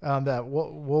 That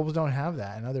wolves don't have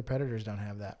that, and other predators don't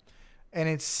have that. And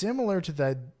it's similar to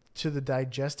the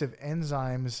digestive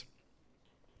enzymes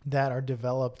that are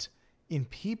developed in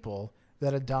people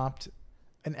that adopt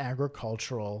an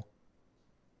agriculture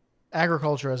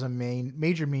as a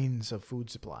major means of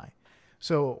food supply.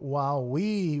 So while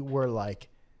we were like,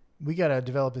 we got to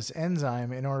develop this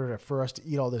enzyme in order for us to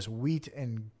eat all this wheat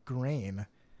and grain.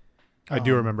 I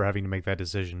do remember having to make that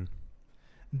decision.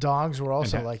 Dogs were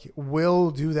also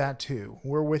we'll do that too.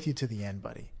 We're with you to the end,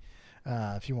 buddy.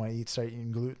 If you want to start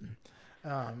eating gluten.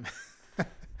 That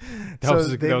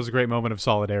was a great moment of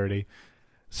solidarity.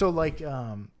 So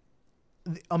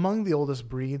among the oldest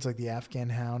breeds, like the Afghan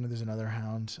hound, and there's another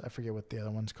hound, I forget what the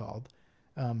other one's called,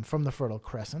 from the Fertile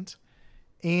Crescent,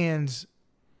 and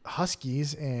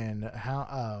huskies and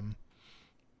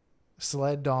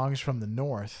sled dogs from the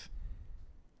north.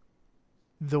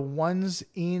 The ones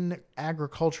in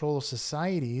agricultural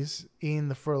societies in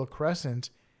the Fertile Crescent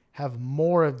have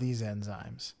more of these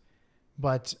enzymes,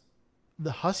 but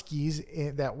the huskies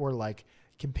that were like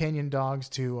companion dogs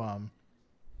to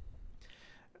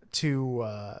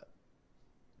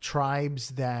tribes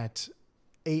that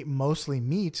ate mostly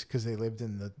meat because they lived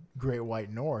in the Great White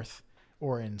North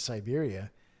or in Siberia,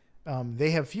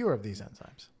 they have fewer of these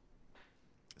enzymes.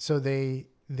 So they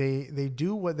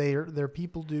do what their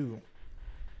people do.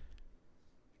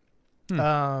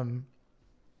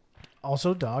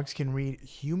 Also, dogs can read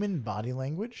human body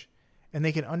language, and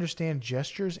they can understand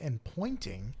gestures and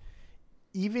pointing.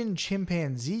 Even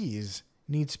chimpanzees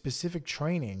need specific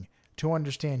training to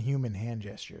understand human hand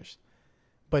gestures,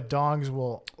 but dogs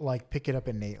will pick it up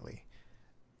innately.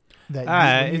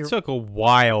 It took a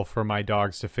while for my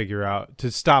dogs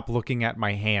to stop looking at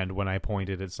my hand when I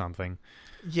pointed at something.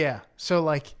 Yeah. So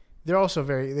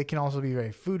They can also be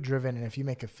very food driven, and if you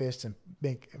make a fist and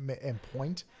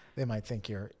point, they might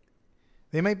think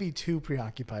they might be too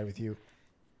preoccupied with you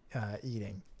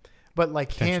eating. But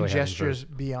like hand gestures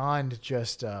beyond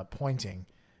just pointing,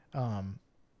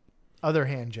 other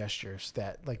hand gestures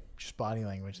that like just body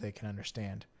language they can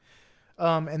understand,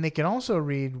 and they can also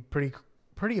read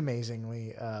pretty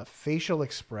amazingly facial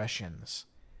expressions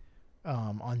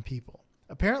on people.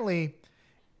 Apparently,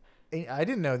 I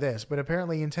didn't know this, but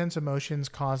apparently intense emotions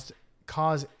cause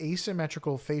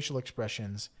asymmetrical facial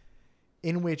expressions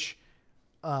in which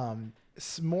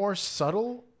more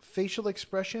subtle facial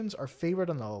expressions are favored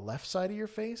on the left side of your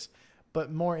face,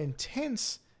 but more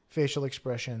intense facial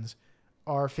expressions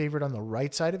are favored on the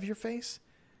right side of your face.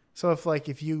 So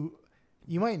if you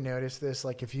might notice this,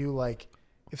 like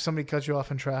if somebody cuts you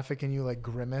off in traffic and you like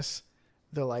grimace,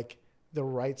 the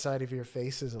right side of your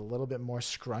face is a little bit more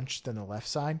scrunched than the left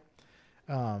side.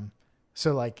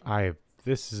 So like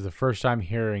this is the first time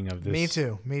hearing of this.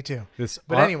 Me too. This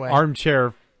anyway,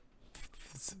 armchair.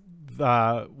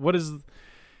 What is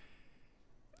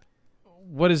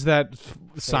that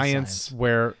science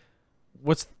where?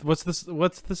 What's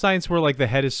the science where like the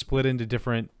head is split into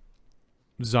different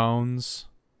zones?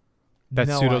 That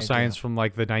pseudoscience from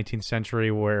like the 19th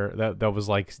century where that was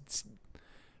like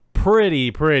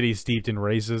pretty steeped in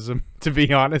racism, to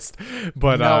be honest.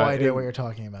 But no idea what you're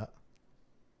talking about.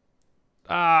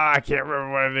 I can't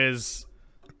remember what it is.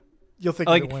 You'll think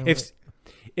like of it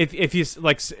if you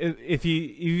like if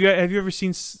you have you ever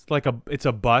seen like it's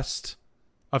a bust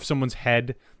of someone's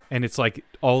head and it's like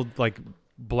all like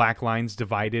black lines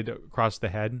divided across the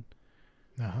head.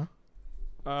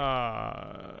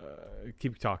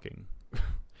 Keep talking.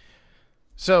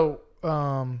 So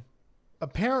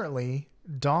apparently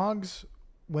dogs,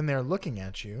 when they're looking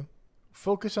at you,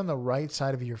 focus on the right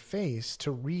side of your face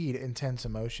to read intense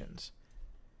emotions.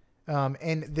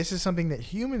 And this is something that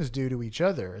humans do to each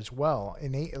other as well,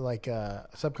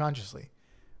 subconsciously.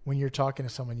 When you're talking to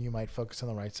someone, you might focus on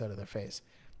the right side of their face.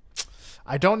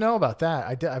 I don't know about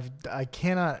that. I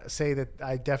cannot say that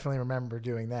I definitely remember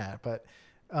doing that, but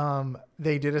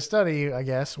they did a study, I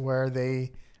guess, where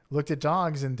they looked at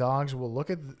dogs, and dogs will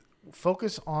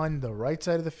focus on the right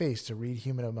side of the face to read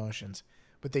human emotions,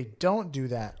 but they don't do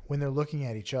that when they're looking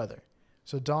at each other.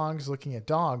 So dogs looking at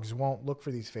dogs won't look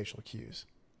for these facial cues.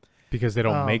 Because they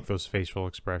don't make those facial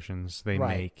expressions.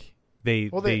 They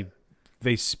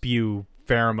they spew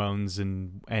pheromones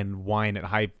and whine at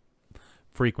high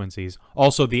frequencies.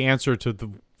 Also, the answer to the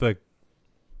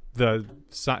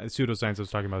pseudoscience I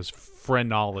was talking about is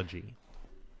phrenology.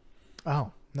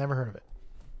 Oh, never heard of it.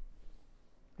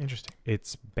 Interesting.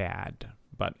 It's bad,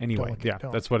 but anyway,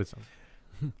 that's what it's.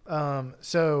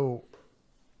 So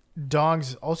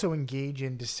dogs also engage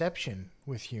in deception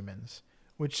with humans,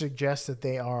 which suggests that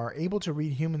they are able to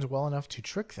read humans well enough to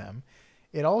trick them.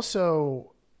 It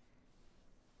also,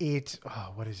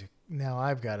 what is it? Now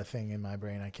I've got a thing in my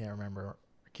brain I can't remember.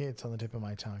 It's on the tip of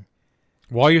my tongue.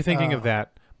 While you're thinking of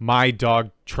that, my dog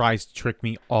tries to trick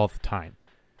me all the time.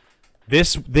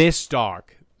 This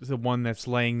dog is the one that's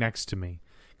laying next to me.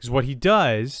 Because what he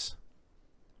does,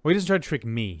 he doesn't try to trick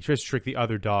me. He tries to trick the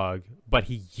other dog, but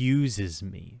he uses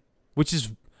me, which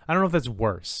is, I don't know if that's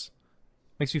worse.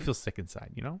 Makes me feel sick inside,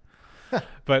 you know?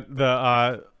 But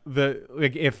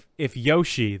if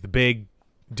Yoshi, the big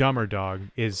dumber dog,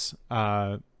 is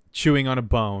chewing on a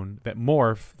bone that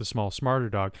Morph, the small smarter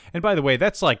dog, and by the way,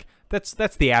 that's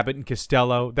the Abbott and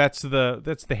Costello, that's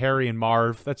the Harry and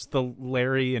Marv, that's the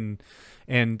Larry and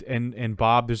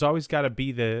Bob. There's always got to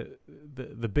be the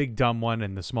big dumb one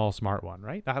and the small smart one,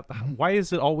 right? Why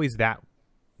is it always that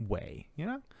way? You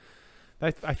know,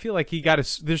 I feel like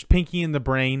there's Pinky in the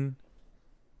Brain.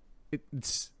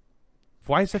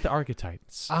 Why is that the archetype?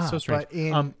 It's so strange. But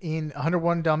in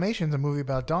 101 Dalmatians, a movie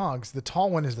about dogs, the tall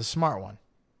one is the smart one.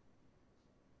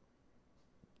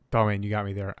 Oh man, you got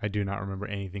me there. I do not remember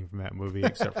anything from that movie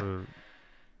except for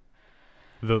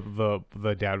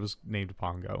the dad was named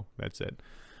Pongo. That's it.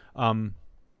 But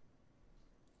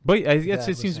I guess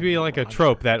it seems to be like a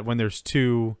trope that when there's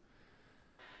two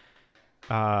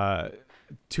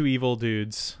evil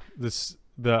dudes,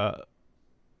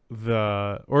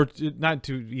 or not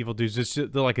two evil dudes, just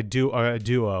they're like a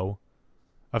duo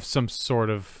of some sort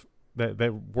of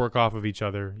that work off of each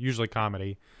other, usually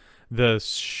comedy. The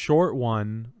short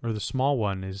one or the small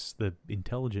one is the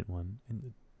intelligent one, and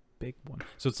the big one.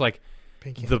 So it's like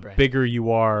the bigger you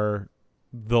are,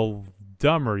 the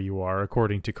dumber you are,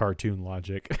 according to cartoon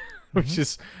logic, which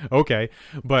is okay.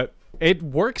 But it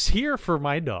works here for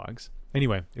my dogs.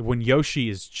 Anyway, when Yoshi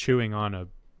is chewing on a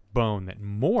bone that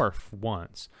Morph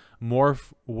wants,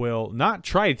 Morph will not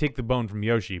try to take the bone from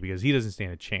Yoshi because he doesn't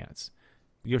stand a chance.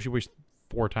 Yoshi weighs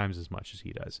 4 times as much as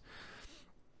he does.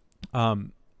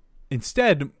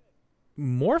 Instead,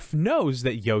 Morph knows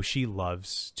that Yoshi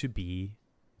loves to be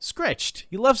scritched.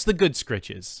 He loves the good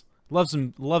scritches. Loves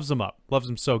them up. Loves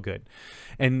them so good.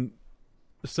 And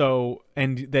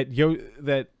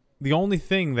that the only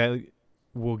thing that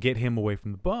will get him away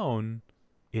from the bone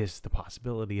is the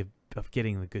possibility of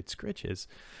getting the good scritches.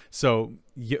 So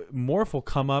Morph will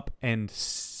come up and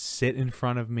sit in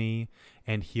front of me,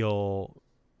 and he'll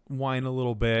whine a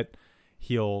little bit.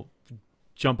 He'll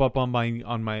jump up on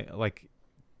my like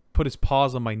put his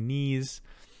paws on my knees,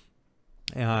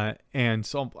 and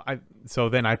so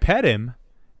then I pet him,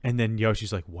 and then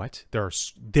Yoshi's like, "What?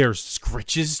 There's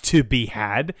scritches to be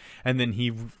had?" And then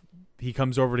he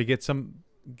comes over to get some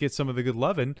of the good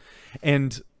lovin',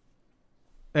 and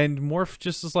Morph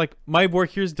just is like, "My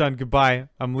work here's done. Goodbye.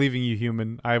 I'm leaving you,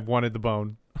 human. I've wanted the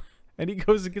bone." And he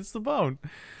goes and gets the bone.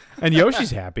 And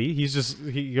Yoshi's happy.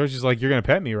 Yoshi's like, "You're gonna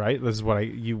pet me, right? This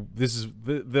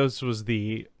was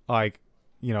the, like,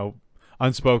 you know,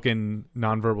 unspoken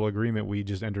nonverbal agreement we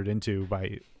just entered into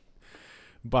by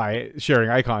sharing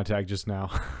eye contact just now."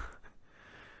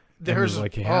 There's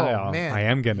like, "Yeah, man, I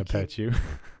am gonna pet you."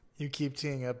 You keep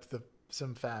teeing up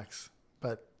some facts,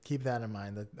 but keep that in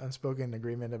mind, the unspoken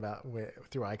agreement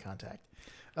through eye contact.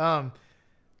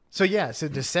 So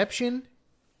deception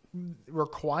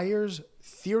requires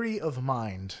theory of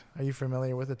mind. Are you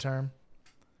familiar with the term?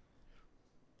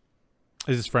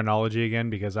 Is this phrenology again?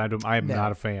 Because I'm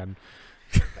not a fan.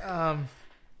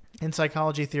 In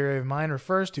psychology, theory of mind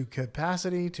refers to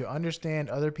capacity to understand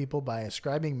other people by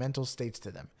ascribing mental states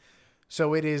to them.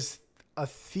 So it is a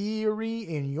theory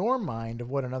in your mind of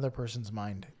what another person's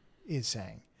mind is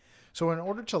saying. So in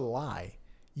order to lie,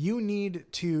 you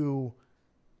need to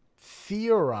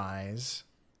theorize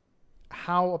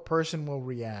how a person will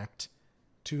react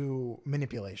to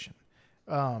manipulation.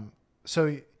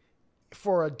 So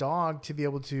for a dog to be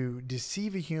able to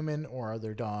deceive a human or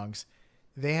other dogs,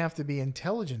 they have to be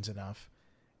intelligent enough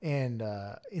and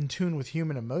in tune with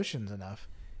human emotions enough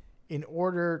in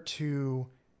order to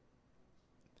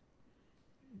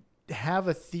have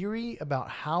a theory about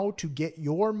how to get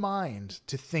your mind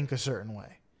to think a certain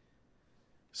way.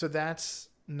 So that's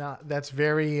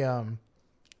very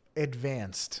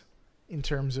advanced in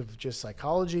terms of just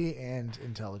psychology and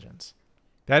intelligence.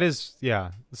 That is,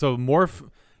 yeah. So Morph,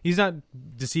 he's not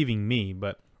deceiving me,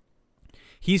 but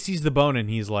he sees the bone and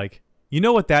he's like, "You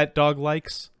know what that dog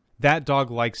likes? That dog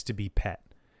likes to be pet."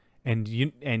 And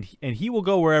he will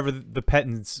go wherever the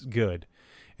petting's good.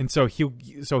 And so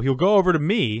he'll go over to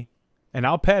me and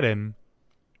I'll pet him.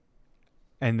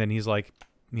 And then he's like,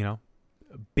 you know,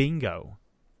 bingo,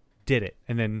 did it.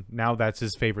 And then now that's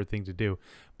his favorite thing to do.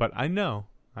 But I know,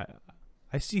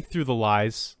 I see through the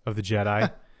lies of the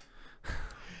Jedi.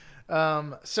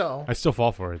 So I still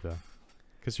fall for it though,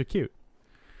 because they're cute.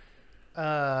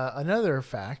 Another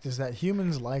fact is that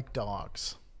humans like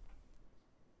dogs.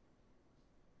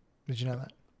 Did you know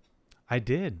that? I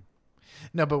did.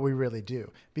 No, but we really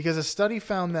do. Because a study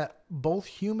found that both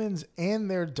humans and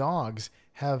their dogs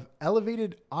have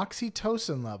elevated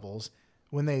oxytocin levels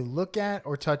when they look at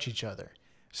or touch each other.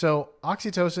 So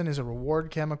oxytocin is a reward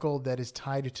chemical that is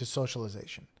tied to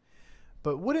socialization.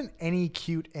 But wouldn't any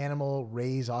cute animal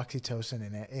raise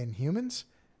oxytocin in humans?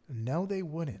 No, they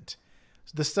wouldn't.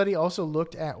 The study also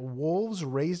looked at wolves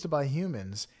raised by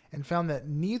humans and found that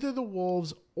neither the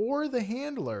wolves or the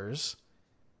handlers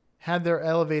had their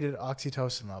elevated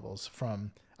oxytocin levels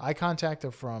from eye contact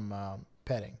or from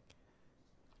petting.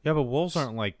 Yeah, but wolves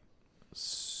aren't like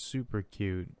super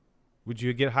cute. Would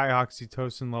you get high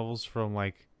oxytocin levels from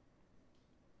like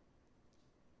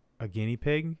a guinea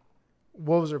pig?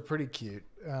 Wolves are pretty cute.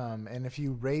 And if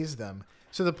you raise them,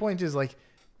 so the point is like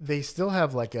they still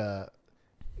have like a,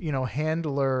 you know,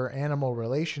 handler animal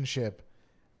relationship,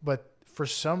 but for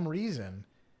some reason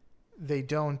they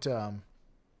don't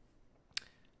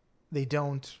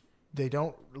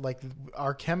like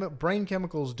our brain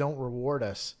chemicals don't reward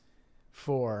us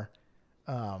for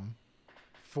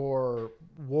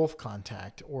wolf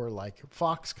contact or like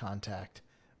fox contact,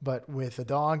 but with a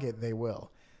dog they will.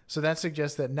 So that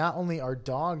suggests that not only are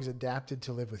dogs adapted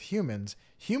to live with humans,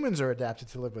 humans are adapted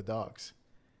to live with dogs,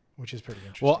 which is pretty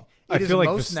interesting. Well, I feel like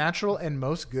most natural and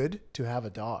most good to have a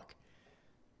dog.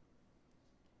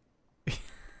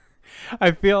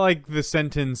 I feel like the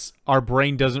sentence, "our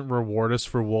brain doesn't reward us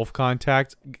for wolf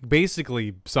contact,"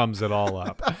 basically sums it all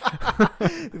up.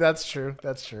 That's true.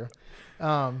 That's true.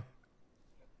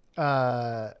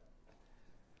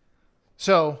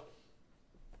 So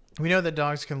We know that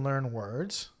dogs can learn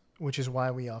words, which is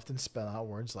why we often spell out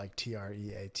words like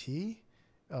TREAT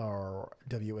or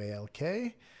WALK.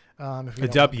 A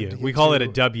W. We call it a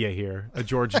W here. A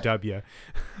George W.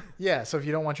 Yeah, so if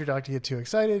you don't want your dog to get too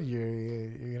excited,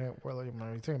 you're going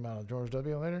to think about a George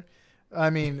W later. I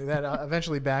mean, that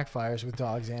eventually backfires with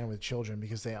dogs and with children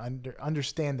because they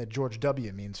understand that George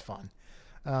W means fun.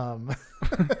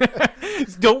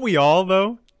 Don't we all,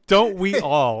 though? Don't we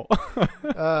all? Not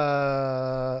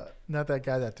that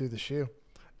guy that threw the shoe.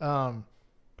 No.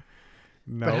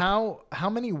 But how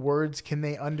many words can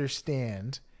they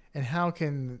understand, and how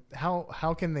can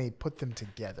they put them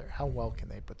together? How well can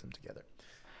they put them together?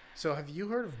 So, have you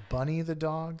heard of Bunny the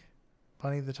dog?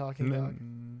 Bunny the talking dog?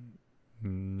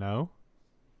 No.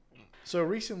 So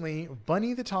recently,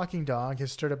 Bunny the talking dog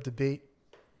has stirred up debate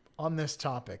on this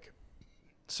topic.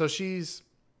 So she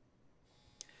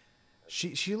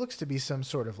looks to be some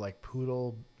sort of like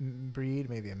poodle breed,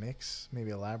 maybe a mix,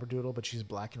 maybe a labradoodle, but she's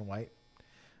black and white.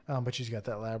 But she's got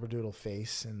that labradoodle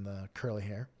face and the curly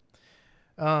hair.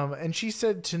 And she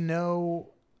said to know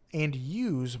and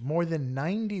use more than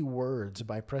 90 words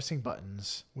by pressing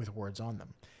buttons with words on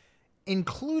them,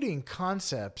 including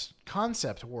concept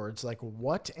words like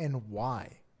what and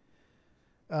why.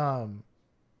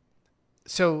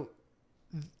 So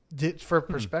for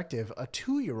perspective, a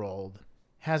 2-year-old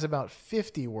has about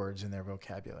 50 words in their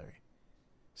vocabulary.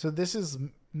 So this is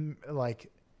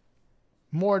like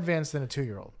more advanced than a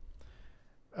 2-year-old.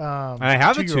 I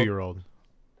have a 2-year-old.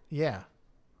 Yeah.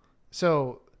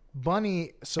 So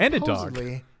Bunny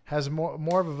supposedly has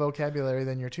more of a vocabulary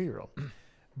than your 2-year-old.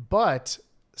 But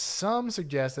some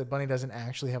suggest that Bunny doesn't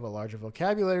actually have a larger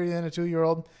vocabulary than a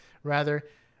 2-year-old. Rather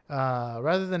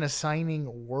than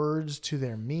assigning words to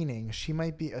their meaning, she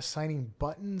might be assigning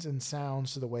buttons and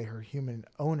sounds to the way her human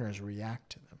owners react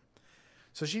to them.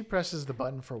 So she presses the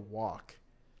button for walk.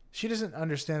 She doesn't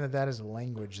understand that is a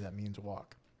language that means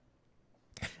walk.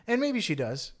 And maybe she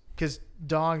does, because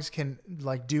dogs can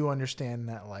do understand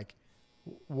that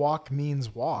walk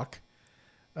means walk.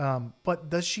 But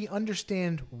does she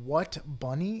understand what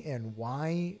Bunny and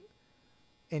why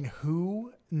and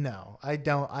who? No, I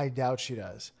don't. I doubt she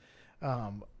does.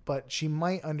 But she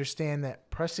might understand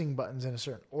that pressing buttons in a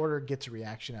certain order gets a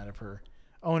reaction out of her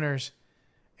owners,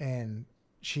 and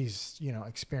she's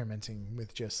experimenting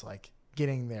with just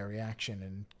getting their reaction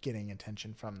and getting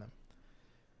attention from them.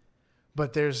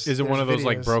 But is it one of those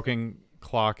broken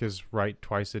clock is right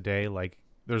twice a day?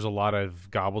 There's a lot of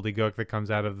gobbledygook that comes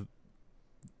out of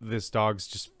this dog's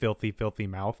just filthy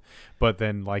mouth, but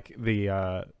then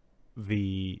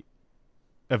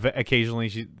occasionally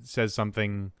she says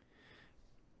something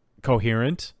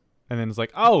coherent, and then it's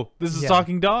like, oh, this is a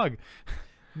talking dog.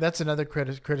 That's another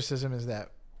criticism, is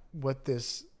that what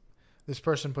this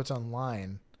person puts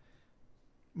online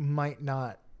might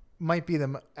be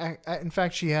them. In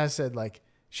fact, she has said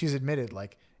she's admitted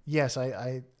yes,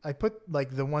 I put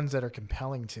the ones that are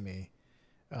compelling to me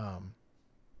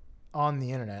on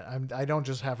the internet. I don't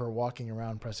just have her walking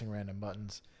around pressing random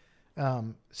buttons.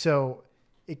 So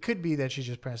it could be that she's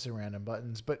just pressing random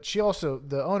buttons, but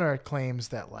the owner claims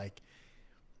that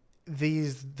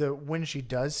when she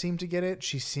does seem to get it,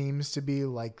 she seems to be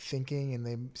thinking, and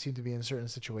they seem to be in certain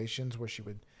situations where she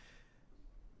would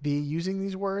be using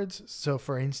these words. So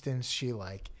for instance, she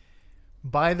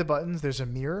by the buttons, there's a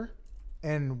mirror,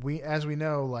 and as we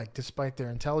know, despite their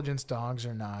intelligence, dogs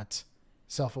are not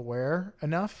self-aware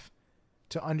enough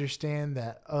to understand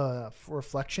that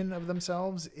reflection of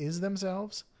themselves is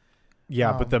themselves.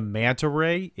 Yeah, but the manta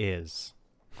ray is.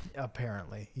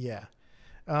 Apparently, yeah.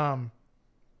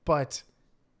 But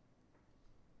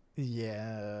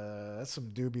yeah, that's some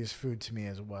dubious food to me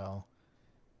as well.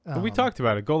 But we talked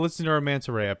about it. Go listen to our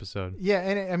manta ray episode. Yeah,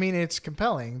 and it's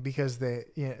compelling because the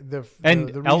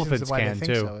elephants why can they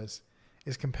think too. So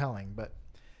is compelling. But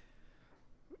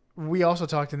we also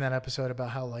talked in that episode about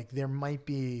how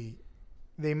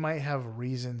they might have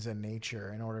reasons in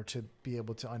nature in order to be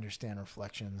able to understand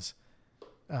reflections.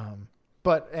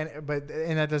 But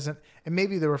that doesn't, and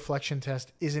maybe the reflection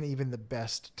test isn't even the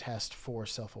best test for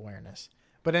self-awareness.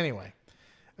 But anyway,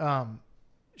 Bunny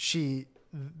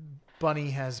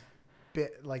has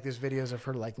there's videos of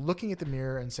her looking at the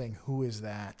mirror and saying, "Who is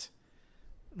that?"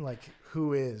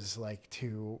 Who is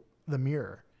to the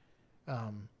mirror.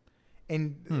 And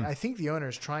I think the owner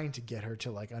is trying to get her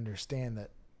to understand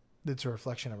that it's a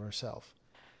reflection of herself,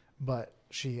 but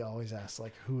she always asks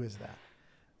who is that?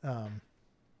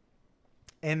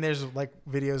 And there's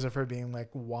videos of her being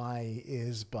why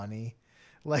is Bunny?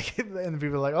 And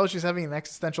people are like, oh, she's having an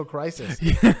existential crisis.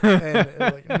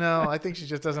 And no, I think she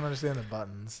just doesn't understand the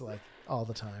buttons all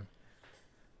the time.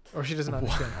 Or she doesn't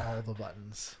understand all the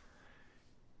buttons.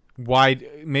 Why?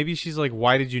 Maybe she's like,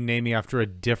 why did you name me after a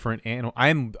different animal?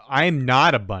 I'm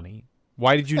not a bunny.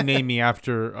 Why did you name me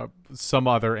after some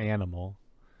other animal?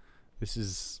 This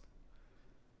is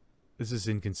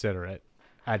inconsiderate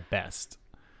at best.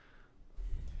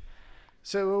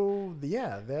 So,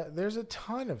 yeah, there's a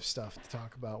ton of stuff to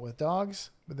talk about with dogs,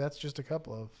 but that's just a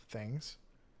couple of things.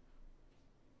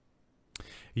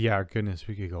 Yeah, goodness,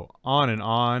 we could go on,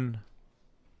 and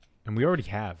we already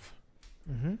have.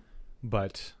 Mm-hmm.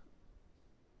 But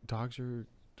dogs are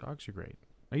great.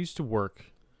 I used to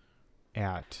work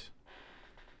at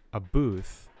a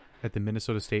booth at the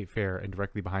Minnesota State Fair, and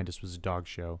directly behind us was a dog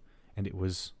show, and it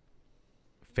was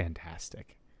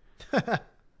fantastic.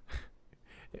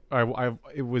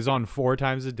 It was on 4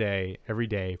 times a day, every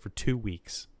day for 2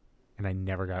 weeks, and I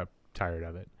never got tired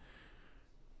of it.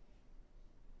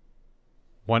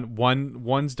 One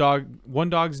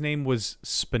dog's name was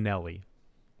Spinelli,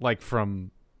 like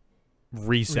from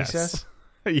Recess.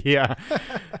 Yeah.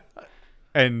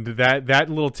 And that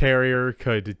little terrier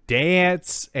could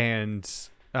dance and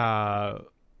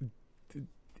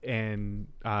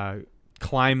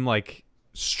climb like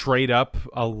straight up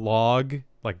a log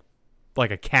like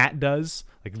a cat does,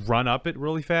 like run up it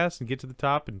really fast and get to the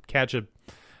top and catch a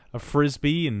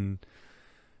frisbee. And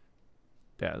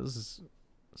yeah, this is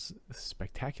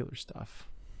spectacular stuff.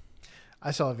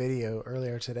 I saw a video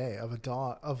earlier today of a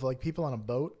dog, of like people on a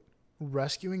boat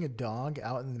rescuing a dog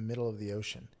out in the middle of the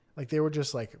ocean. Like they were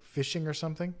just like fishing or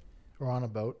something, or on a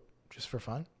boat just for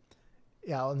fun.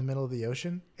 Yeah, out in the middle of the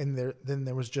ocean, and then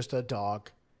there was just a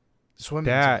dog swimming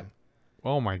to them.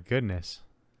 Oh my goodness.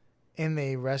 And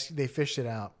they fished it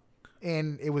out,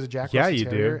 and it was a Jack Russell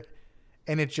Terrier. Do.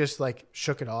 And it just like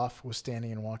shook it off, was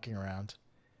standing and walking around.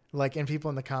 Like, and people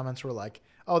in the comments were like,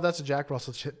 "Oh, that's a Jack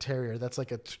Russell Terrier. That's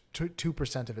like a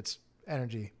 2% of its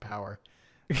energy power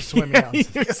swimming out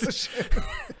into the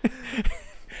ocean."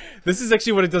 This is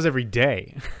actually what it does every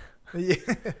day. Yeah,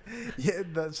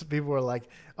 that's, people were like,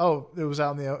 "Oh, it was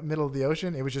out in the middle of the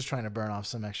ocean. It was just trying to burn off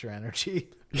some extra energy."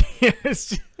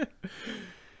 Yes.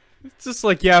 It's just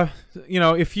like, yeah, you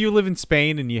know, if you live in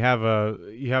Spain and you have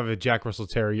a Jack Russell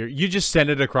Terrier, you just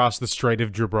send it across the Strait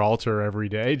of Gibraltar every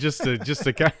day just to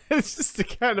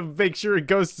kind of make sure it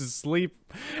goes to sleep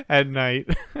at night.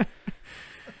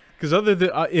 Because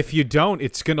if you don't,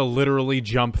 it's gonna literally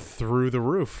jump through the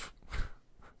roof.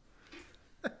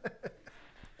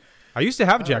 I used to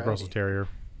have a Jack Russell Terrier,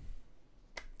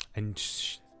 and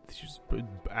she was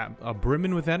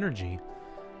brimming with energy.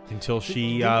 Until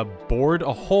she bored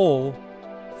a hole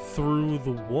through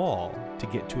the wall to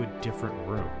get to a different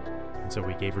room. And so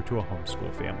we gave her to a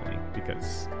homeschool family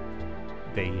because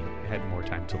they had more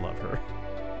time to love her.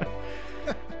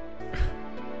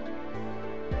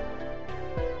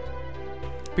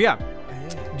 But yeah,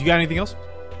 do you got anything else?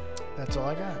 That's all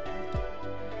I got.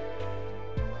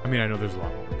 I mean, I know there's a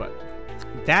lot more, but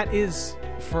that is,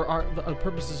 for the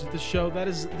purposes of the show, that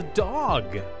is the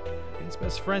dog. His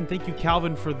best friend. Thank you,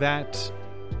 Calvin, for that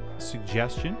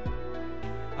suggestion.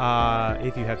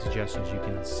 If you have suggestions, you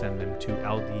can send them to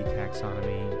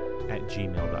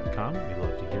ldtaxonomy@gmail.com. We'd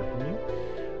love to hear from you.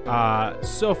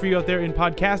 So for you out there in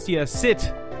Podcastia,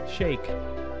 sit, shake,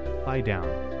 lie down,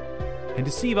 and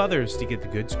deceive others to get the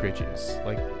good scritches,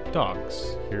 like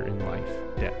dogs here in life,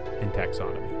 death, and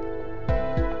taxonomy.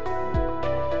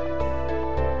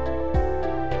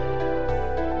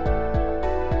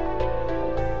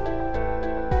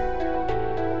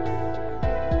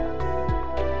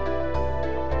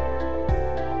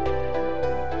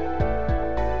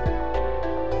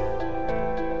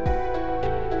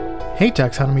 Hey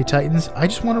Taxonomy Titans, I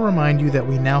just want to remind you that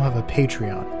we now have a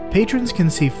Patreon. Patrons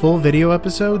can see full video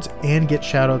episodes and get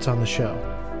shoutouts on the show.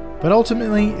 But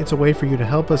ultimately, it's a way for you to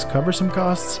help us cover some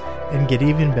costs and get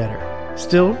even better.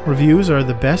 Still, reviews are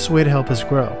the best way to help us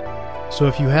grow. So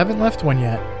if you haven't left one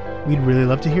yet, we'd really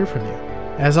love to hear from you.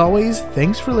 As always,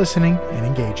 thanks for listening and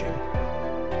engaging.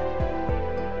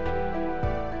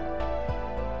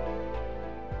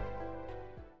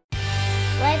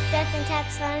 Life, Death, and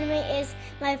Taxonomy is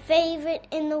my favorite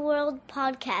in the world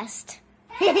podcast.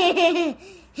 That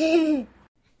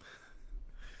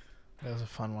was a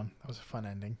fun one. That was a fun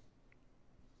ending.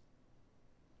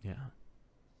 Yeah.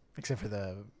 Except for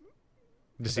the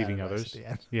deceiving bad advice others. at the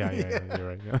end. Yeah, you're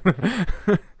right.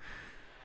 Yeah.